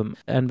a lot of them.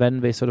 And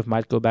then they sort of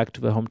might go back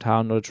to their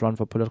hometown in order to run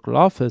for political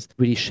office,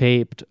 really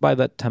shaped by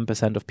that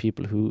 10% of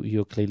people who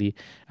you're clearly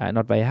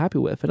not very happy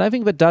with. And I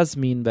think that does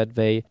mean that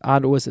they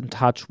aren't always in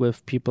touch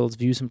with people's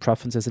views and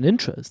preferences and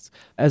interests,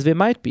 as they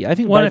might be. I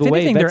think, by the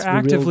way, they're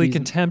actively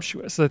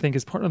contemptuous, I think,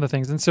 is part of the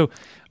things. And so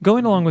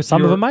going along with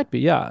some of them might be,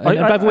 yeah. And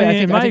by the way,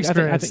 I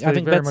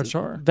think very much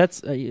are.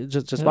 That's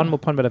just one more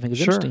point that I think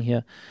is interesting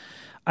here.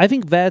 I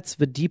think that's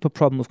the deeper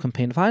problem of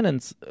campaign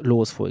finance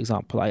laws, for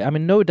example. I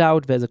mean, no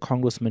doubt there's a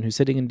congressman who's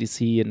sitting in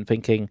DC and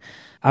thinking,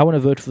 I want to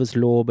vote for this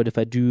law, but if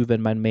I do,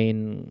 then my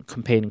main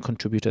campaign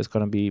contributor is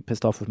going to be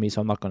pissed off with me,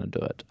 so I'm not going to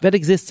do it. That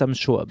exists, I'm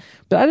sure.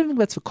 But I don't think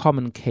that's a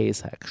common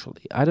case,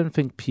 actually. I don't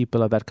think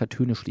people are that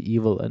cartoonishly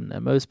evil, and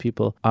most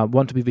people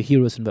want to be the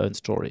heroes in their own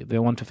story. They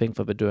want to think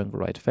that they're doing the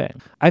right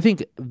thing. I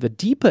think the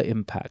deeper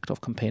impact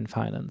of campaign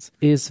finance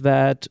is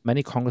that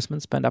many congressmen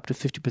spend up to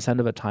 50%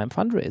 of their time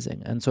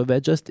fundraising, and so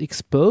they're just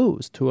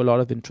exposed to a lot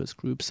of interest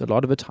groups a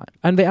lot of the time.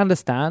 And they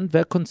understand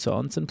their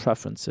concerns and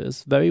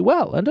preferences very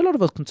well, and a lot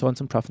of those concerns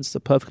and preferences are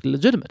perfectly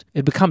legitimate.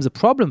 It becomes a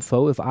problem,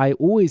 though, if I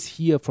always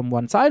hear from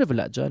one side of a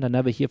ledger and I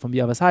never hear from the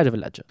other side of a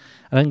ledger.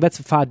 And I think that's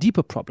a far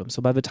deeper problem.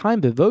 So by the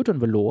time they vote on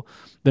the law,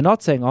 they're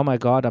not saying, oh my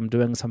God, I'm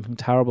doing something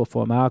terrible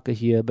for America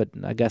here, but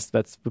I guess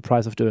that's the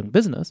price of doing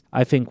business.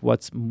 I think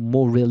what's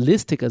more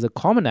realistic as a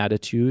common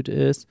attitude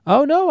is,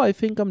 oh no, I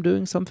think I'm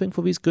doing something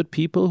for these good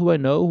people who I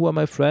know, who are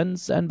my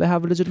friends, and they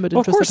have a legitimate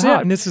interest at heart.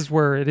 Yeah, and this is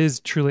where it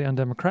is truly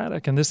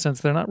undemocratic. In this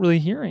sense, they're not really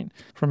hearing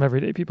from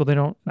everyday people. They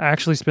don't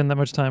actually spend that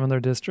much time in their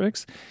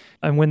districts.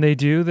 And when they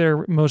do,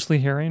 they're mostly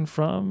hearing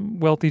from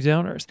wealthy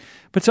donors.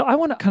 But so I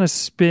want to kind of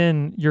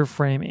spin your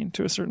framing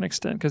to a certain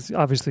extent, because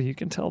obviously you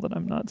can tell that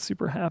I'm not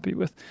super happy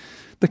with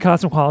the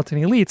cosmopolitan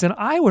elites. And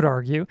I would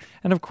argue,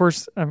 and of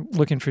course I'm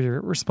looking for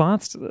your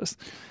response to this,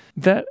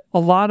 that a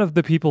lot of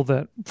the people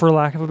that, for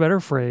lack of a better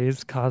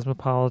phrase,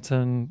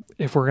 cosmopolitan,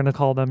 if we're going to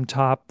call them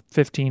top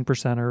 15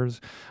 percenters,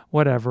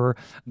 whatever,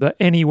 the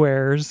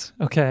anywheres,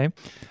 okay,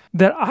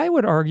 that I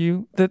would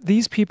argue that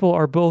these people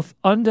are both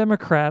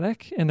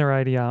undemocratic in their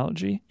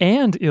ideology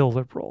and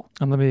illiberal.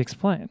 And let me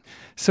explain.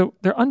 So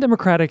they're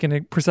undemocratic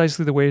in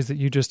precisely the ways that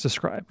you just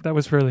described. That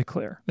was fairly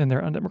clear, and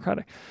they're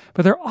undemocratic.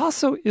 But they're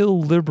also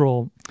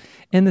illiberal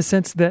in the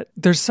sense that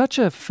there's such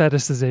a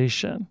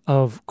fetishization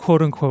of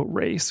quote-unquote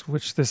race,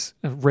 which this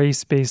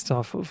race based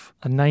off of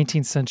a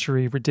 19th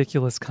century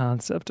ridiculous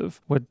concept of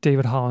what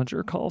David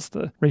Hollinger calls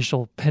the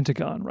racial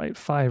pentagon, right?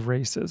 5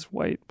 races,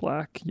 white,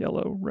 black,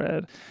 yellow,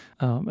 red.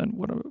 And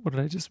what did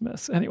I just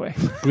miss? Anyway.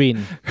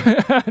 Green.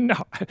 No,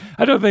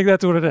 I don't think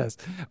that's what it is.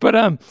 But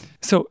and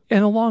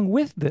along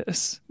with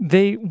this,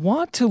 they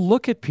want to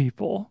look at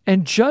people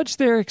and judge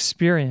their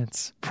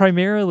experience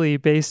primarily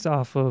based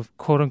off of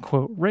quote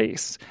unquote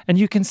race. And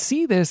you can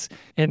see this,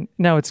 and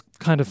now it's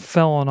kind of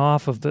fallen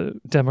off of the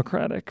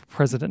Democratic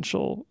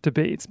presidential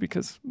debates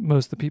because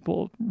most of the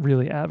people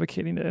really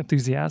advocating it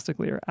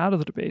enthusiastically are out of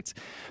the debates.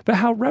 But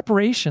how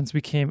reparations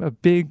became a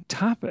big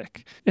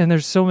topic. And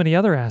there's so many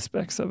other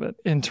aspects of it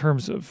in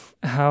terms of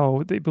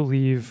how they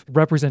believe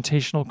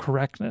representational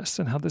correctness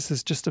and how this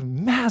is just a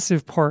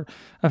massive part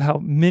of how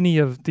many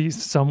of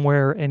these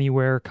somewhere,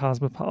 anywhere,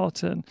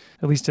 cosmopolitan,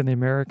 at least in the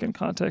American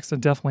context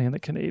and definitely in the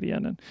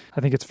Canadian, and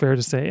I think it's fair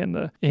to say in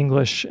the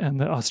English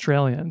and the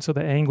Australian, so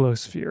the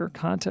Anglosphere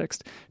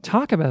context,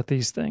 talk about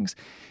these things,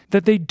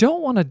 that they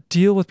don't want to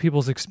deal with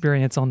people's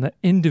experience on the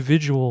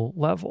individual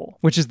level,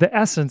 which is the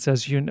essence,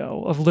 as you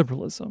know, of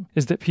liberalism,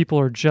 is that people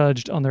are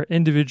judged on their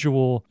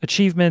individual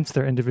achievements,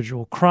 their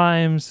individual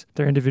crimes,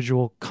 their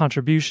individual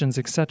contributions,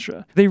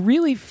 etc. They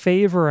really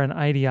favor an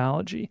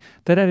ideology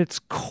that at its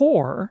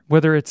core,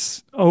 whether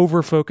it's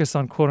over-focus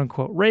on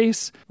quote-unquote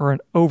race or an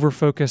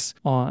over-focus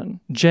on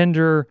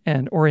gender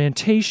and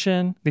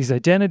orientation, these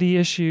identity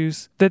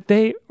issues, that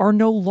they are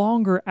no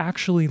longer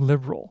actually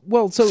liberal.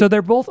 Well, so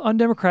they're both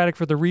undemocratic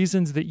for the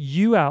reasons that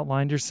you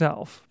outlined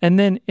yourself. And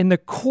then in the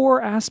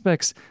core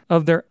aspects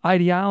of their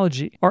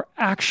ideology are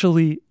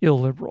actually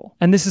illiberal.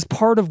 And this is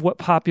part of what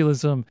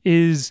populism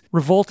is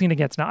revolting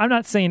against. Now, I'm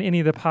not saying any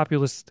of the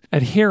populist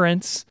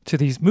adherents to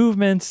these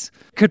movements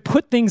could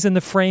put things in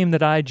the frame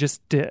that I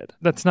just did.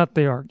 That's not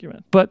the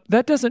argument. But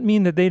that doesn't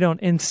mean that they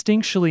don't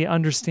instinctually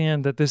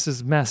understand that this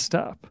is messed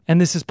up. And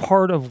this is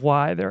part of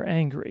why they're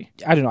angry.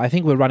 I don't know. I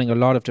think we're running a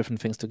lot of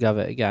different things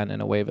together again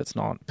in a way that's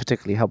not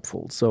particularly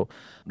helpful. So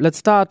let's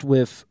start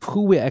with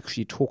who we're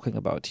actually talking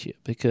about here,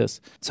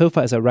 because so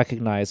far as I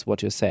recognize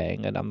what you're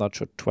saying, and I'm not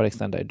sure to what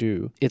extent I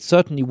do, it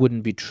certainly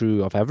wouldn't be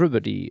true of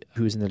everybody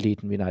who's an elite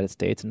in the United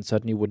States, and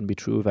certainly wouldn't be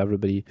true of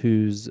everybody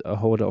who's a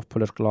holder of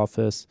political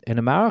office in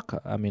America.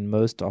 I mean,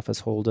 most office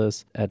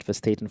holders at the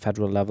state and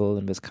federal level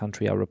in this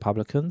country are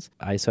Republicans.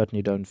 I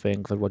certainly don't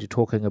think that what you're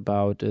talking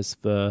about is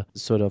the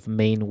sort of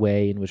main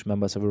way in which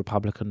members of the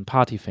Republican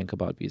Party think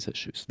about these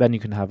issues. Then you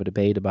can have a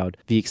debate about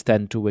the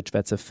extent to which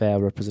that's a fair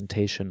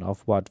representation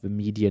of what the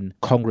median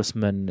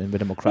congressman in the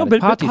Democratic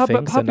Party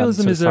thinks.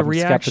 Populism is a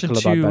reaction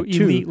to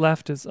elite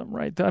leftism,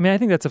 right? I mean, I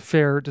think that's a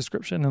fair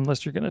description,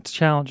 unless you're going to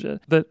challenge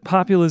it. That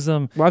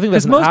populism... Well, I think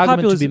there's an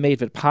argument to be made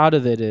that part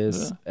of it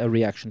is a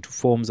reaction to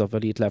forms of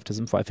elite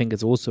leftism. For I think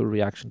it's also a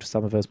reaction to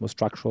some of those more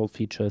structural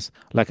features,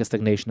 like a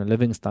stagnation in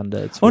living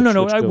standards. I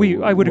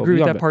would agree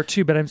with that part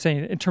too, but I'm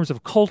saying in terms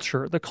of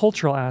culture, the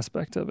cultural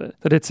aspect of it,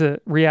 that it's a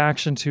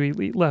reaction to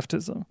elite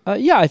leftism.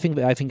 I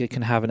think it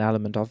can have an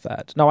element of that.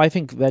 that. Now, I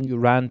think when you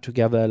ran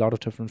together a lot of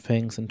different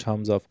things in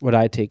terms of what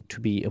I take to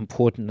be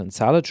important and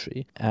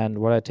salutary and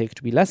what I take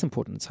to be less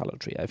important and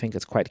salutary, I think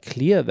it's quite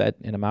clear that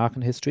in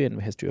American history and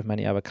the history of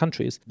many other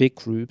countries, big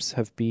groups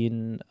have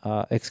been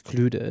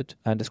excluded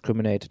and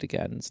discriminated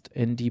against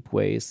in deep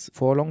ways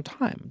for a long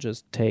time.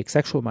 Just take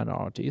sexual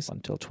minorities.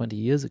 Until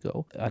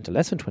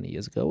less than 20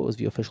 years ago, it was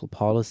the official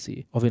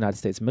policy of the United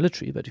States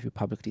military that if you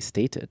publicly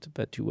stated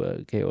that you were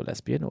gay or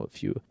lesbian, or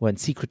if you weren't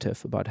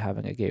secretive about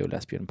having a gay or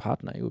lesbian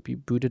partner, you would be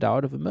booted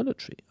out of the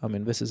military. I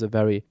mean, this is a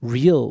very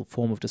real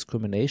form of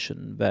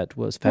discrimination that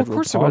was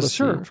federal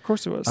policy. Of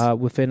course it was.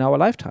 Within our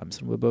lifetimes,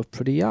 and we're both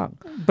pretty young.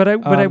 But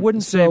I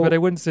wouldn't say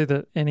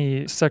that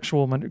any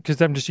sexual,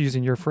 because I'm just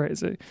using your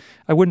phrase.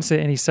 I wouldn't say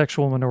any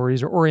sexual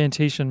minorities or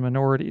orientation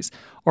minorities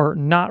are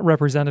not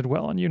represented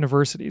well in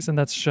universities, and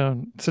that's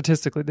shown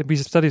statistically. There'd be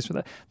studies for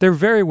that. They're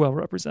very well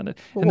represented,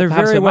 and they're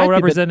very well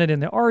represented in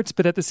the arts,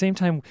 but at the same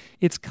time,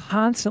 it's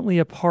constantly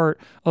a part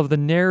of the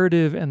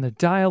narrative and the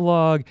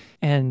dialogue,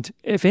 and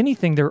if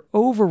anything, they're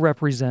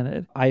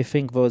overrepresented. I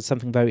think there was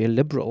something very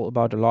illiberal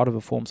about a lot of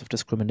the forms of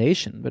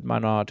discrimination that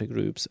minority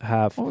groups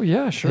have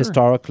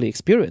historically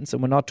experienced,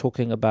 and we're not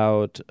talking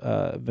about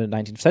the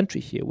 19th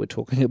century here. We're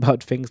talking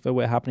about things that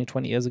were happening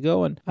 20 years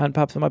ago, and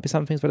perhaps there might be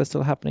some things that are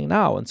still happening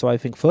now. And so I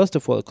think, first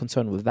of all, a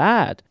concern with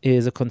that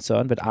is a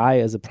concern that I,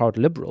 as a proud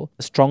liberal,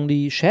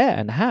 strongly share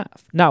and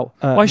have. Now,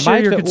 I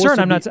share your concern.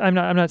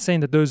 I'm not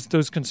saying that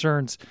those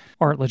concerns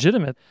aren't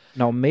legitimate.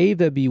 Now, may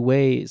there be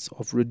ways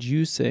of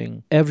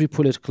reducing every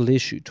political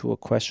issue to a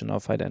question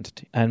of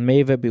identity, and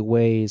may there be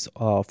ways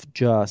of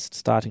just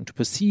starting to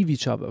perceive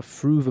each other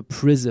through the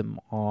prism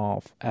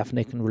of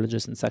ethnic and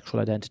religious and sexual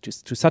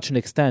identities to such an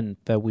extent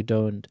that we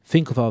don't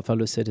think of our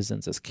fellow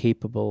citizens as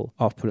capable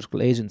of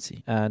political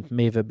agency. And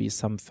may there be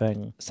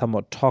something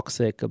somewhat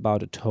toxic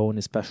about a tone,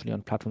 especially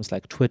on platforms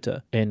like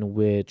Twitter, in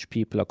which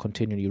people are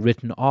continually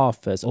written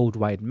off as old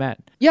white men.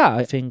 Yeah,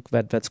 I think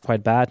that's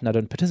quite bad, and I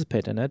don't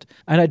participate in it.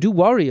 And I do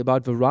worry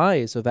about the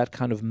rise of that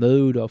kind of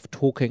mode of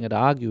talking and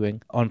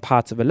arguing on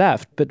parts of the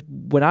left. But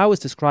when I was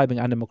describing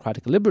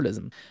undemocratic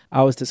liberalism,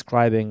 I was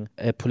describing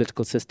a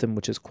political system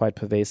which is quite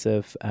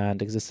pervasive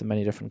and exists in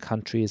many different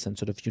countries and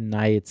sort of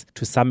unites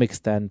to some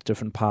extent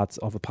different parts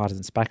of a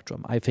partisan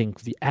spectrum. I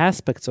think the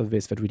aspects of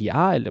this that really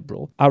are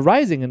illiberal are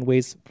rising in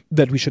ways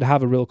that we should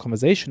have a real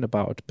conversation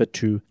about, but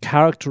to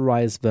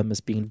characterize them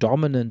as being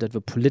dominant at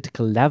the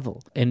political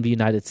level in the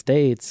United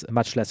States,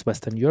 much less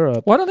Western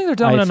Europe. Well, I don't think they're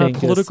dominant on a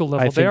political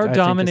level. They are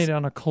dominated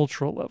on a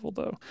cultural level,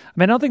 though. I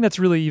mean, I don't think that's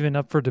really even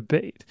up for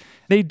debate.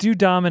 They do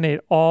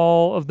dominate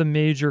all of the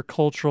major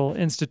cultural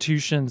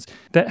institutions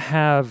that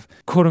have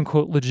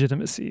quote-unquote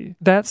legitimacy.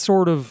 That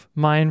sort of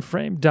mind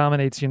frame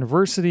dominates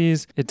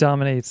universities. It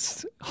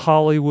dominates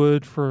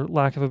Hollywood, for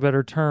lack of a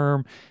better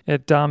term.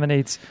 It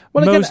dominates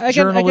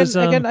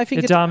journalism. I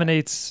think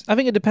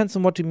it depends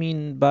on what you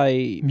mean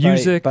by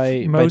music,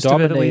 by most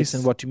of it at least,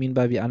 and what you mean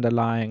by the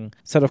underlying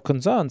set of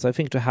concerns. I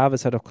think to have a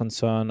set of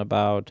concern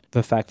about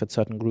the fact that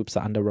certain groups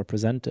are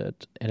underrepresented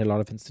in a lot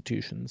of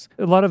institutions.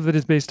 A lot of it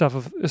is based off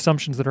of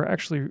assumptions that are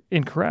actually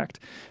incorrect.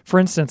 For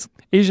instance,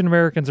 Asian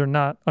Americans are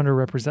not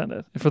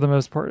underrepresented for the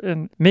most part,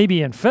 and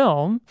maybe in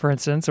film, for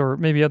instance, or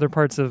maybe other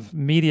parts of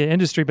media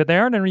industry, but they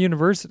aren't in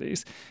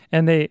universities,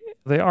 and they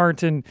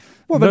aren't in.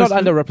 Well, they're not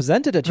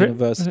underrepresented at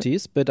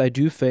universities, but I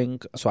do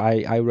think, so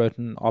I wrote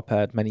an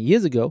op-ed many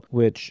years ago,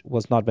 which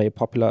was not very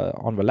popular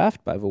on the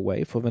left, by the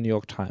way, for the New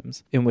York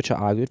Times, in which I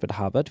argued that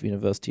Harvard, the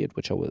university at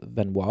which I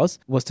then was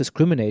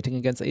discriminating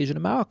against Asian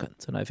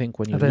Americans. And I think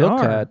when you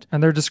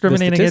and they're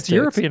discriminating against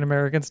European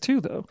Americans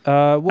too, though.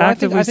 I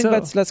think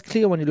that's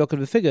clear when you look at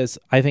the figures.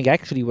 I think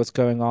actually what's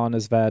going on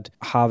is that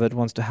Harvard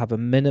wants to have a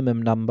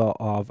minimum number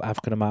of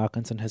African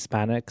Americans and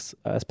Hispanics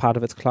as part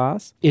of its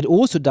class. It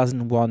also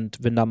doesn't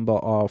want the number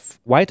of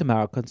white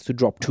Americans to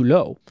drop too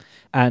low.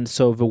 And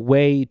so the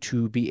way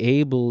to be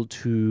able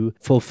to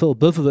fulfill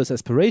both of those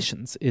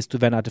aspirations is to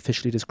then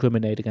artificially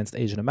discriminate against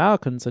Asian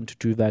Americans, and to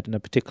do that in a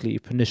particularly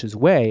pernicious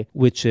way,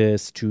 which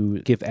is to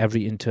give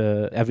every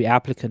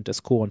applicant a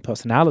score on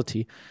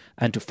personality,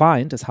 and to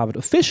find, as Harvard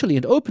officially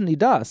and openly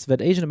does,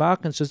 that Asian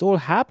Americans just all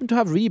happen to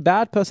have really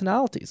bad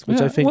personalities,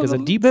 which I think is a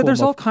deep form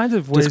of all kinds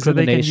of ways that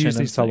they can use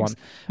these so things.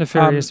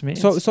 Nefarious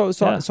means.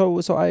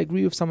 So I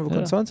agree with some of the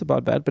concerns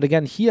about that. But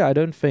again, here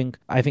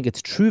I think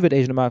it's true that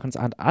Asian Americans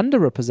aren't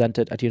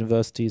underrepresented at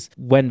universities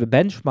when the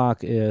benchmark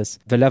is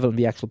the level of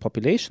the actual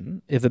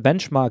population. If the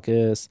benchmark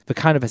is the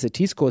kind of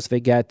SAT scores they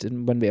get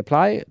when they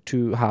apply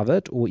to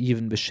Harvard, or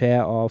even the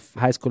share of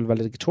high school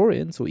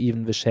valedictorians, or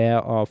even the share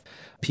of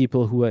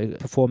people who are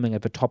performing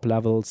at the top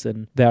levels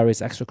in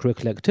various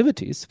extracurricular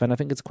activities, then I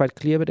think it's quite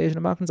clear that Asian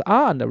Americans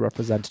are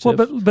underrepresented. Well,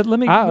 but let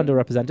me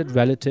underrepresented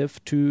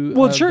relative to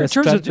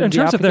in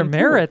terms of their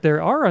merit, they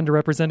are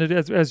underrepresented,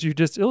 as you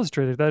just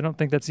illustrated. I don't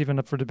think that's even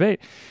up for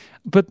debate.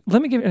 But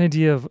let me give you an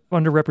idea of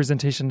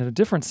underrepresentation in a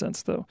different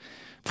sense, though.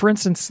 For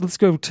instance, let's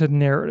go to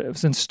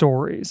narratives and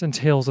stories and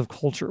tales of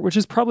culture, which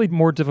is probably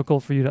more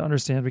difficult for you to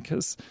understand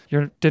because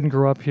you didn't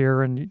grow up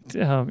here, and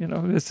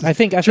this is I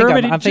think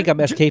I'm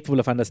as capable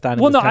of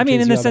understanding. Well, no, I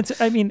mean in the sense,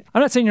 I'm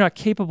not saying you're not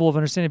capable of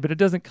understanding, but it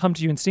doesn't come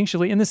to you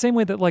instinctually. In the same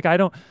way that, like,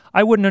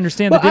 I wouldn't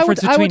understand the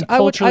difference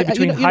culturally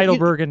between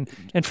Heidelberg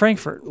and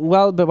Frankfurt.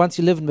 Well, but once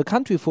you live in the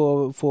country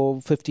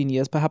for 15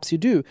 years, perhaps you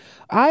do.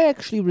 I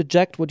actually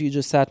reject what you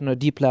just said on a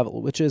deep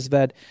level, which is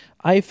that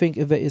I think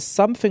if there is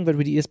something that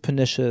really is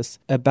pernicious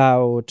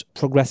about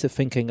progressive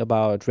thinking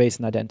about race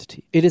and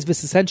identity, it is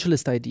this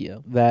essentialist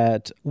idea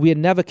that we are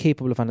never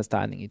capable of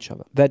understanding each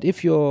other. That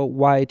if you're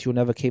white, you're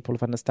never capable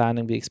of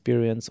understanding the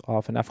experience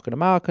of an African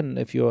American.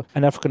 If you're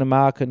an African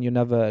American, you're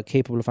never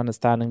capable of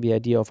understanding the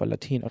idea of a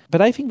Latino.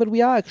 But I think that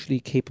we are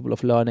actually capable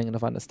of learning and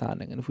of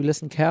understanding. And if we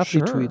listen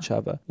carefully to each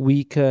other,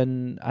 we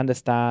can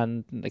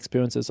understand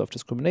experiences of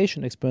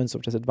discrimination, experiences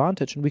of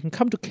disadvantage, and we can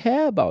come to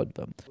care about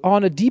them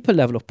on a deeper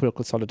level of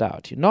political solidarity.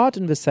 Not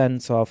in the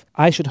sense of,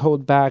 I should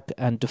hold back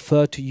and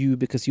defer to you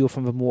because you're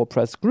from the more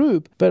oppressed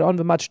group, but on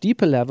the much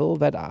deeper level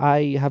that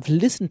I have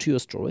listened to your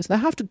stories. And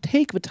I have to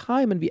take the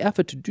time and the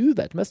effort to do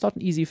that. That's not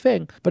an easy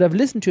thing. But I've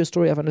listened to your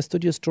story, I've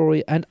understood your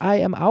story, and I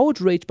am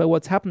outraged by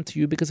what's happened to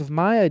you because of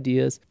my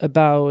ideas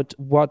about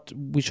what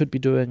we should be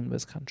doing in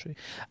this country.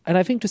 And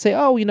I think to say,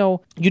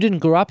 you didn't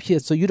grow up here,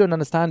 so you don't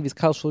understand these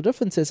cultural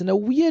differences, in a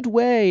weird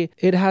way,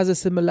 it has a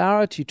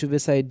similarity to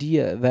this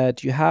idea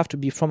that you have to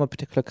be from a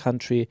particular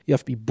country, you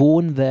have to be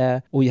born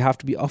there, or you have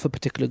to be of a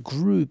particular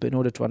group in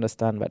order to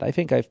understand that. I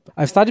think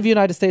I've studied the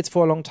United States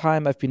for a long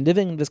time. I've been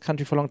living in this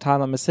country for a long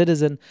time. I'm a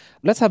citizen.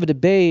 Let's have a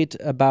debate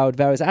about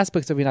various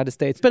aspects of the United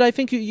States. But I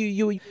think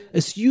you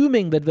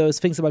assuming that those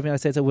things about the United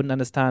States I wouldn't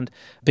understand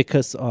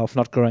because of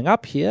not growing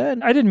up here.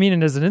 And I didn't mean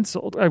it as an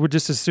insult. I would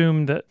just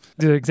assume that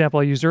the example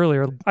I used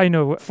earlier, I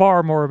know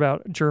far more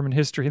about German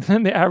history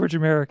than the average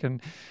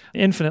American,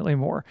 infinitely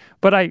more.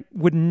 But I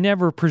would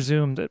never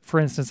presume that, for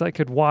instance, I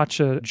could watch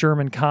a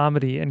German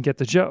comedy and get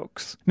the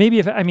jokes. Maybe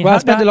if I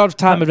spend a lot of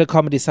time with a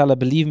comedy seller.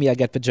 Believe me, I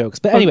get the jokes.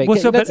 But anyway,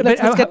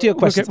 let's get to your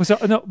question.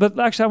 Okay, but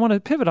actually, I want to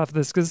pivot off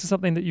this because this is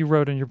something that you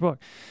wrote in your book,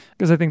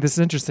 because I think this is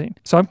interesting.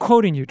 So I'm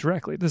quoting you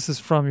directly. This is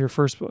from your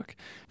first book.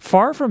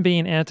 Far from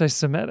being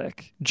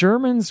anti-Semitic,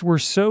 Germans were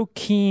so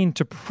keen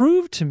to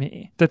prove to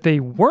me that they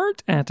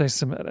weren't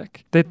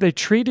anti-Semitic that they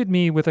treated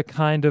me with a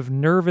kind of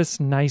nervous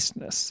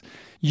niceness,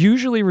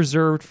 usually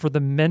reserved for the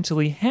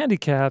mentally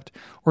handicapped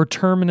or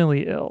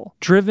terminally ill,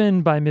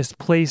 driven by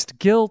misplaced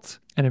guilt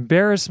and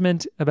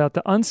embarrassment about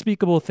the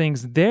unspeakable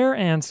things their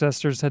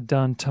ancestors had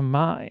done to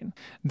mine.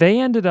 They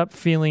ended up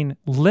feeling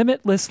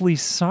limitlessly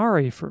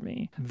sorry for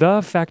me, the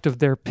effect of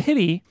their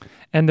pity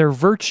and their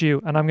virtue,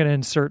 and I'm going to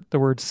insert the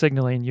word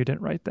signaling, you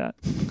didn't write that.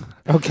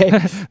 Okay.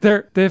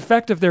 The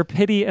effect of their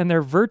pity and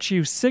their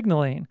virtue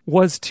signaling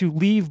was to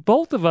leave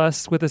both of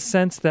us with a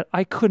sense that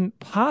I couldn't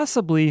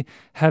possibly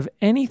have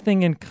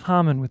anything in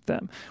common with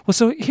them. Well,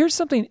 so here's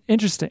something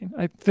interesting.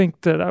 I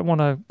think that I want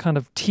to kind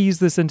of tease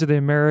this into the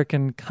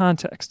American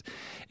context,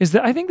 is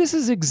that I think this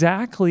is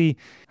exactly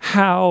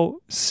how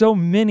so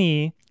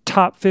many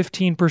top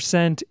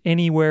 15%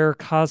 anywhere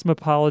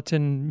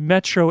cosmopolitan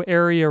metro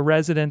area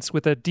residents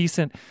with a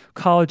decent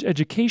college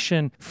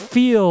education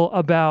feel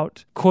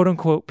about quote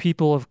unquote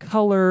people of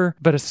color,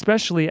 but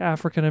especially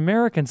African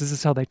Americans. This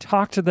is how they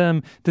talk to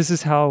them. This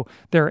is how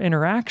their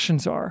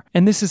interactions are.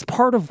 And this is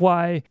part of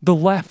why the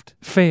left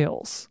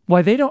fails,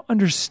 why they don't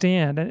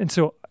understand. And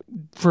so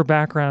for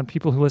background,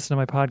 people who listen to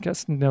my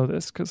podcast know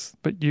this,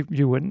 but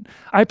you wouldn't.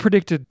 I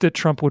predicted that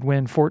Trump would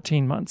win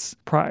 14 months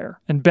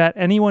prior and bet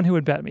anyone who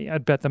would bet me,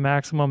 I'd bet the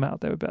maximum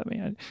amount they would bet me.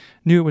 I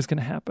knew it was going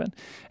to happen.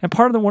 And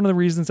one of the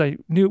reasons I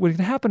knew it would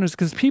happen is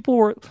because people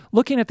were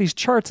looking at these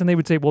charts and they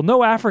would say, well,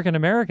 no African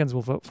Americans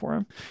will vote for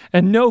him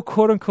and no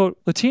quote unquote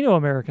Latino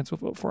Americans will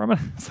vote for him.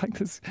 And it's like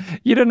this,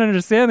 you don't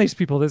understand these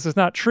people. This is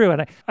not true.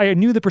 And I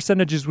knew the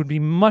percentages would be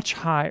much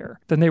higher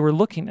than they were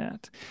looking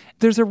at.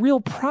 There's a real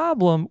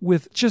problem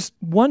with just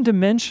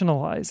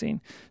one-dimensionalizing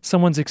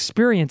someone's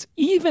experience,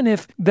 even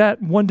if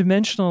that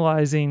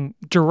one-dimensionalizing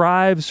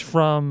derives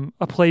from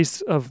a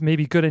place of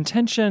maybe good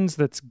intentions,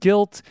 that's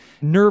guilt,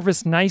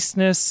 nervous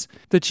niceness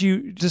that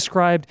you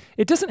described.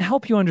 It doesn't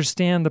help you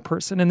understand the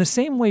person. In the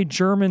same way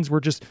Germans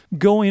were just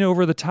going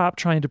over the top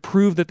trying to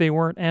prove that they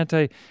weren't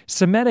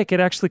anti-Semitic, it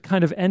actually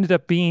kind of ended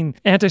up being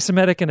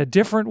anti-Semitic in a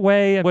different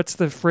way. What's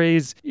the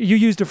phrase? You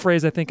used a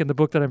phrase, I think, in the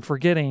book that I'm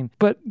forgetting.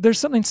 But there's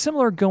something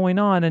similar going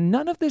on, and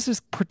none of this is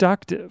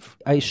productive.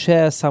 I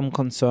share some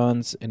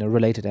concerns in a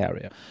related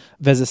area.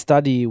 There's a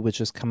study which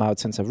has come out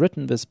since I've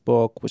written this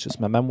book, which is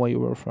my memoir you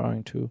were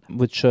referring to,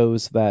 which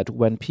shows that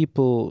when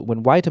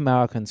white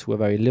Americans who are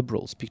very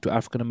liberal speak to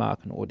African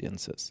American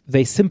audiences,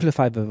 they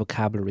simplify the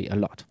vocabulary a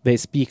lot. They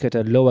speak at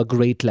a lower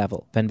grade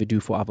level than we do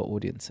for other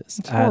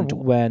audiences. And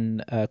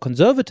when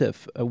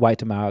conservative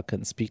white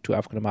Americans speak to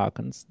African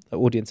Americans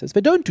audiences,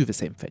 they don't do the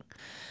same thing.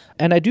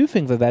 And I do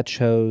think that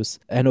shows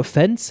an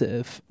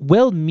offensive,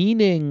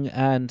 well-meaning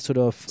and sort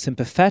of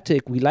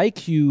sympathetic, we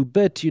like you,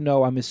 but,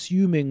 I'm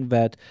assuming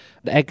that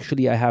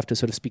actually I have to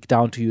sort of speak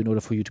down to you in order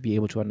for you to be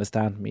able to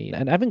understand me.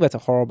 And I think that's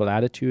a horrible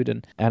attitude.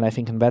 And I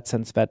think in that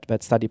sense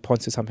that study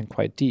points to something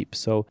quite deep.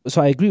 So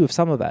I agree with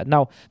some of that.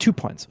 Now, 2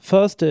 points.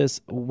 First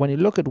is when you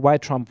look at why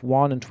Trump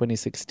won in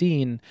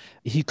 2016,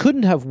 he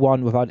couldn't have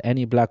won without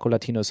any Black or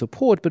Latino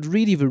support, but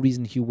really the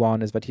reason he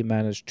won is that he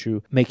managed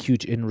to make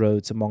huge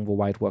inroads among the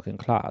white working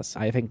class.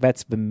 I think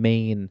that's the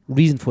main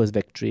reason for his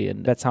victory,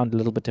 and that sounded a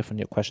little bit different in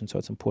your question, so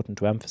it's important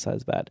to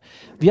emphasize that.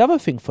 The other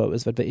thing, though,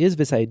 is that there is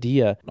this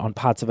idea on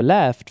parts of the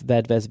left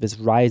that there's this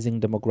rising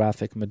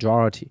demographic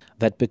majority,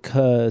 that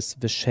because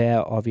the share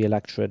of the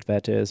electorate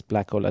that is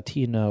Black or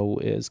Latino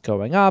is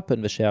going up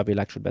and the share of the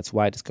electorate that's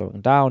white is going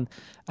down,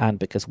 and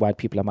because white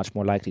people are much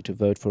more likely to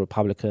vote for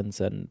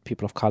Republicans and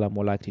people of color are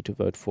more likely to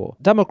vote for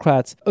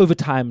Democrats, over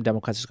time,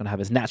 Democrats is going to have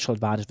this natural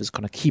advantage that's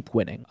going to keep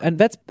winning. And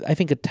that's, I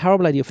think, a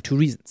terrible idea for 2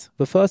 reasons.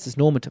 The first is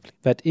normatively,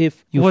 that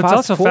if you it's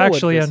fast also forward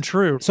factually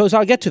untrue. So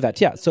I'll get to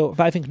that, yeah. So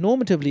I think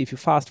normatively, if you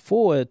fast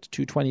forward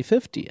to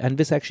 2050, and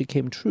this actually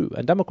came true,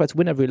 and Democrats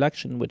win every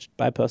election, which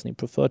I personally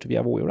prefer to be the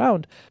other way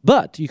around,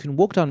 but you can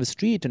walk down the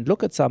street and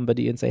look at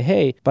somebody and say,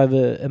 hey, by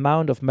the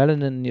amount of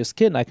melanin in your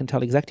skin, I can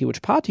tell exactly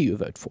which party you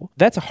vote for.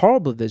 That's a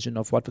horrible vision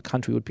of what the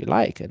country would be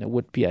like, and it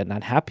would be an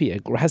unhappy,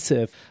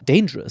 aggressive,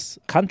 dangerous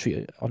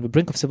country on the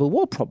brink of civil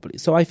war, probably.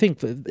 So I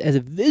think as a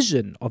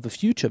vision of the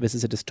future, this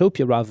is a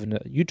dystopia rather than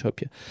a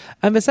utopia.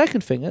 And the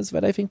second thing is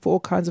that I think for all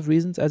kinds of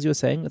reasons, as you're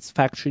saying, it's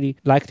factually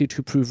likely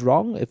to prove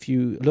wrong. If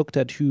you looked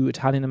at who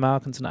Italian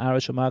Americans and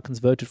Irish Americans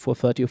voted for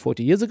 30 or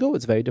 40 years ago,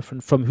 it's very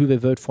different from who they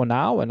vote for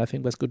now. And I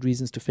think there's good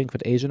reasons to think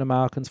that Asian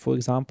Americans, for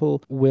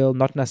example, will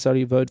not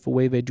necessarily vote the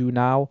way they do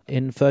now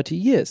in 30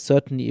 years.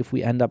 Certainly if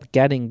we end up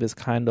getting this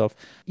kind of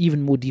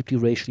even more deeply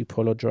racially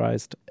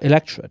polarized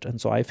electorate.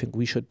 And so I think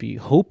we should be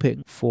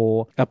hoping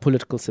for a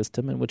political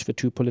system in which the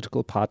two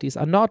political parties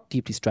are not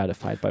deeply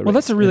stratified by race. Well,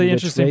 that's a really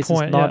interesting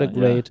point. Is not a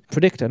great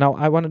predictor. Now,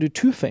 I want to do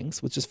 2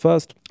 things, which is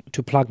first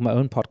to plug my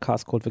own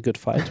podcast called The Good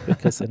Fight,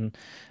 because in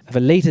the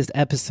latest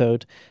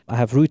episode, I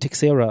have Rui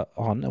Teixeira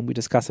on, and we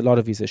discuss a lot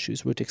of these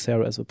issues. Rui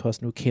Teixeira is the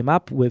person who came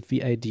up with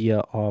the idea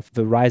of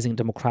the rising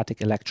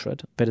democratic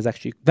electorate, but is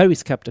actually very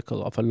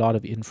skeptical of a lot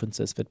of the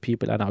inferences that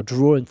people are now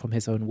drawing from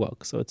his own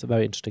work. So it's a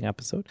very interesting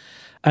episode.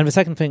 And the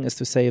second thing is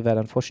to say that,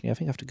 unfortunately, I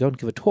think I have to go and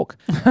give a talk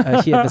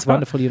here at this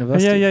wonderful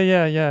university.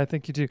 Yeah, I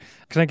think you do.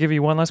 Can I give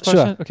you one last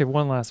question? Sure. Okay,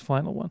 one last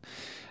final one.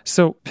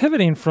 So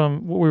pivoting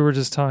from what we were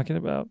just talking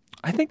about,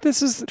 I think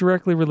this is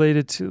directly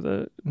related to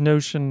the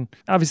notion,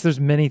 obviously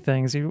there's many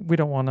things, we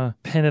don't want to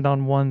pin it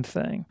on one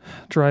thing,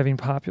 driving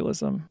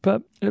populism,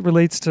 but it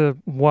relates to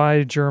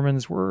why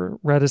Germans were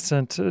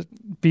reticent to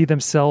be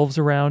themselves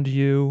around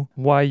you,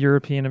 why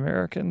European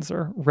Americans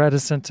are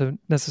reticent to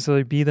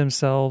necessarily be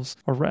themselves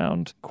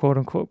around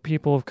quote-unquote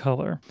people of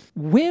color.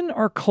 When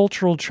are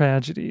cultural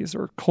tragedies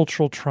or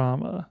cultural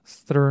trauma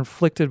that are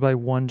inflicted by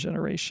one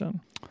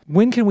generation,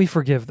 when can we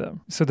forgive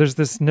them? So there's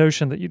this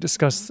notion that you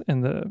discuss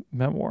in the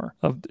memoir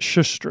of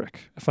Schlussstrich,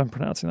 if I'm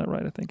pronouncing that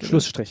right, I think it is.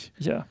 Schlussstrich.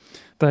 Yeah.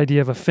 The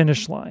idea of a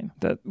finish line,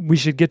 that we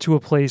should get to a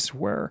place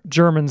where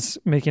Germans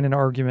making an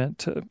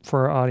argument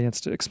for our audience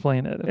to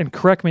explain it. And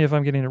correct me if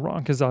I'm getting it wrong,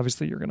 because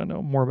obviously you're going to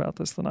know more about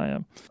this than I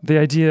am. The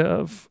idea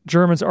of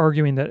Germans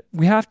arguing that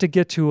we have to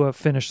get to a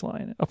finish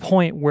line, a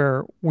point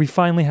where we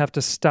finally have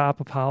to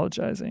stop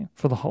apologizing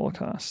for the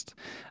Holocaust.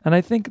 And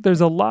I think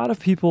there's a lot of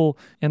people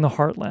in the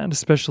heartland,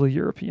 especially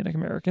European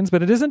Americans,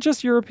 but it isn't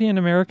just European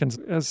Americans.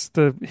 As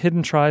the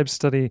Hidden Tribes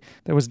study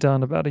that was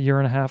done about 1.5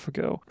 years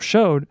ago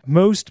showed,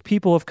 most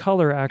people of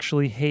color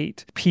actually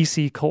hate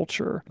PC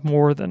culture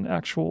more than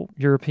actual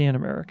European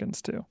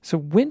Americans do. So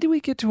when do we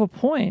get to a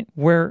point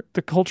where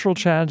the cultural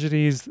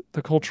tragedies,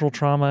 the cultural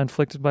trauma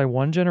inflicted by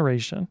one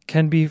generation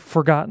can be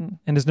forgotten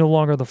and is no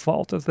longer the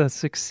fault of the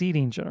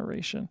succeeding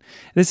generation?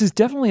 This is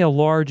definitely a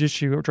large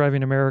issue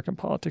driving American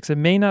politics. It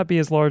may not be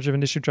as large of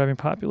an issue driving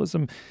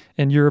populism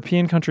in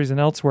European countries and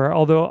elsewhere,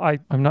 although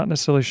I'm not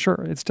necessarily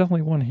sure. It's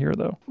definitely one here,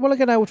 though. Well,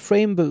 again, I would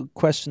frame the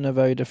question a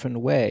very different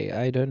way.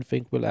 I don't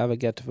think we'll ever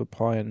get to the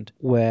point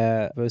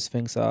where those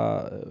things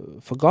are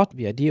forgotten.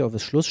 The idea of a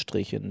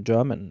Schlussstrich in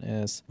German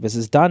is, this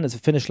is done, it's a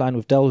finish line,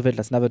 we've dealt with it,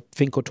 let's never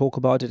think or talk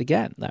about it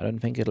again. I don't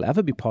think it'll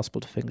ever be possible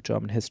to think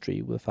German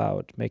history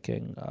without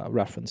making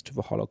reference to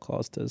the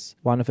Holocaust as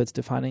one of its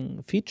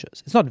defining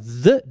features. It's not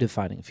the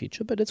defining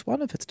feature, but it's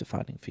one of its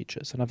defining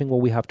features. And I think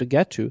what we have to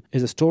get to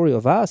is a story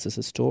of us, is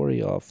a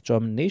story of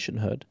German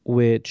nationhood,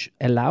 which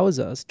allows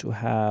us to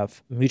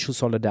have mutual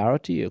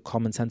solidarity, a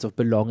common sense of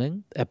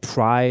belonging, a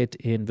pride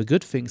in the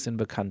good things in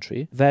the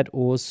country that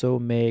also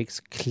makes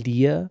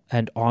clear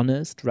and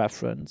honest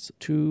reference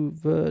to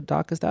the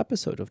darkest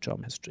episode of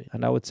German history.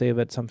 And I would say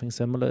that something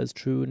similar is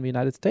true in the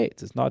United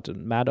States. It's not a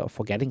matter of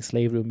forgetting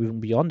slavery or moving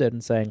beyond it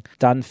and saying,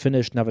 done,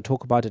 finished, never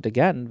talk about it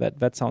again.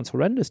 That sounds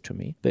horrendous to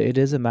me. But it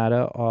is a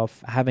matter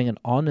of having an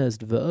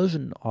honest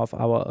version of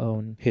our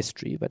own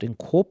history that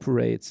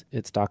incorporates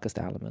its darkest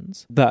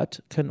elements, but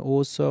can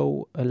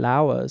also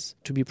allow us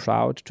to be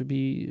proud to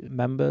be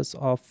members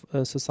of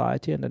a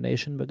society and a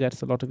nation that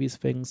gets a lot of these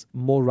things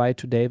more right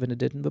today than it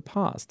did in the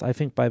past. I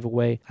think, by the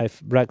way,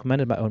 I've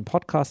recommended my own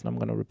podcast, and I'm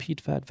going to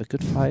repeat that, The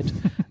Good Fight.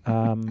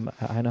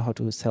 I know how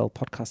to sell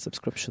podcast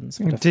subscriptions.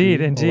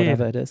 Indeed. Or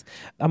whatever it is.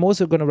 I'm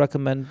also going to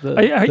recommend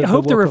I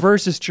hope the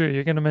reverse is true.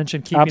 You're going to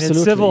mention Keeping It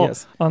Civil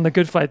on The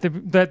Good Fight.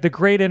 The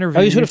great interview.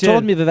 Oh, you should have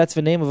told me that that's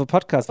the name of a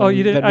podcast.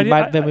 You did?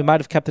 Then we might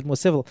have kept it more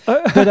civil.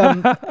 But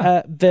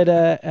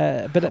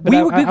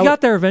we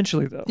got there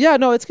eventually, though. Yeah,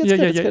 no, it's good.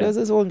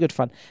 It's all in good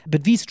fun.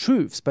 But These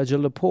Truths by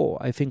Jill Lepore,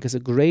 I think, is a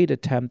great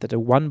attempt at a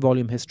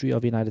one-volume history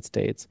of the United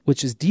States,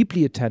 which is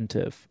deeply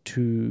attentive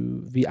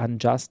to the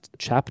unjust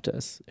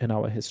chapters in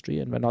our history,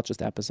 and they're not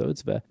just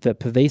episodes, they're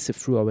pervasive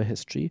through our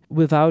history,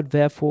 without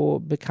therefore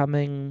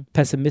becoming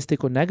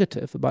pessimistic or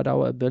negative about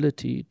our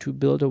ability to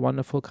build a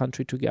wonderful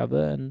country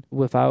together, and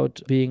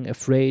without being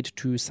afraid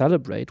to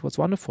celebrate what's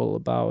wonderful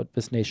about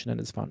this nation and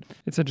its founding.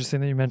 It's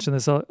interesting that you mentioned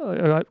this. I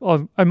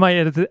might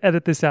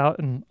edit this out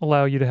and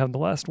allow you to have the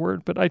last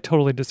word, but I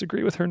totally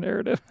disagree with her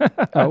narrative.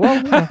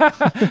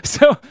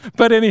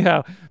 But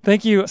anyhow,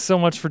 thank you so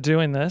much for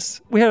doing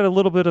this. We had a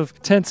little bit of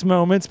tense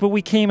moments, but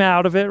we came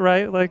out of it,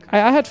 right? Like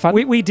I had fun.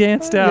 We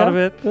danced out of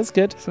it. That's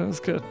good. So it was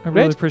good. I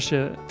really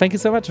appreciate it. Thank you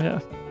so much. Yeah.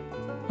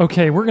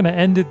 Okay, we're going to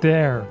end it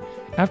there.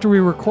 After we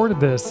recorded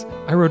this,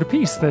 I wrote a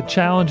piece that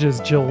challenges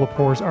Jill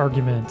Lepore's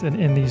argument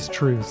in These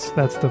Truths.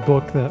 That's the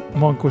book that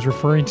Monk was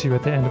referring to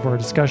at the end of our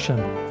discussion.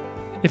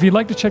 If you'd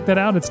like to check that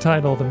out, it's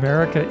titled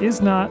America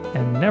is Not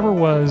and Never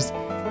Was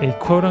a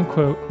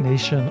Quote-Unquote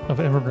Nation of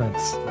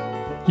Immigrants.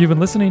 You've been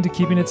listening to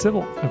Keeping It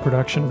Civil, a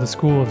production of the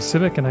School of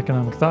Civic and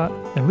Economic Thought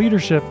and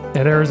Leadership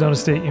at Arizona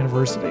State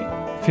University.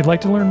 If you'd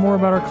like to learn more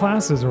about our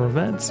classes or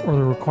events or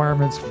the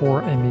requirements for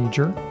a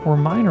major or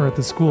minor at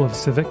the School of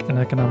Civic and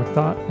Economic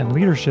Thought and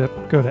Leadership,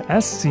 go to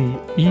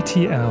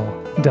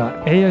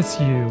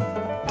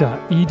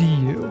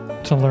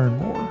scetl.asu.edu to learn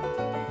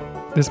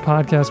more. This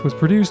podcast was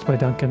produced by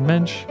Duncan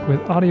Mensch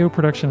with audio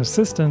production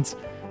assistance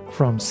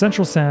from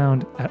Central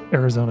Sound at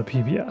Arizona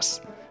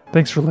PBS.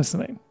 Thanks for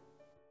listening.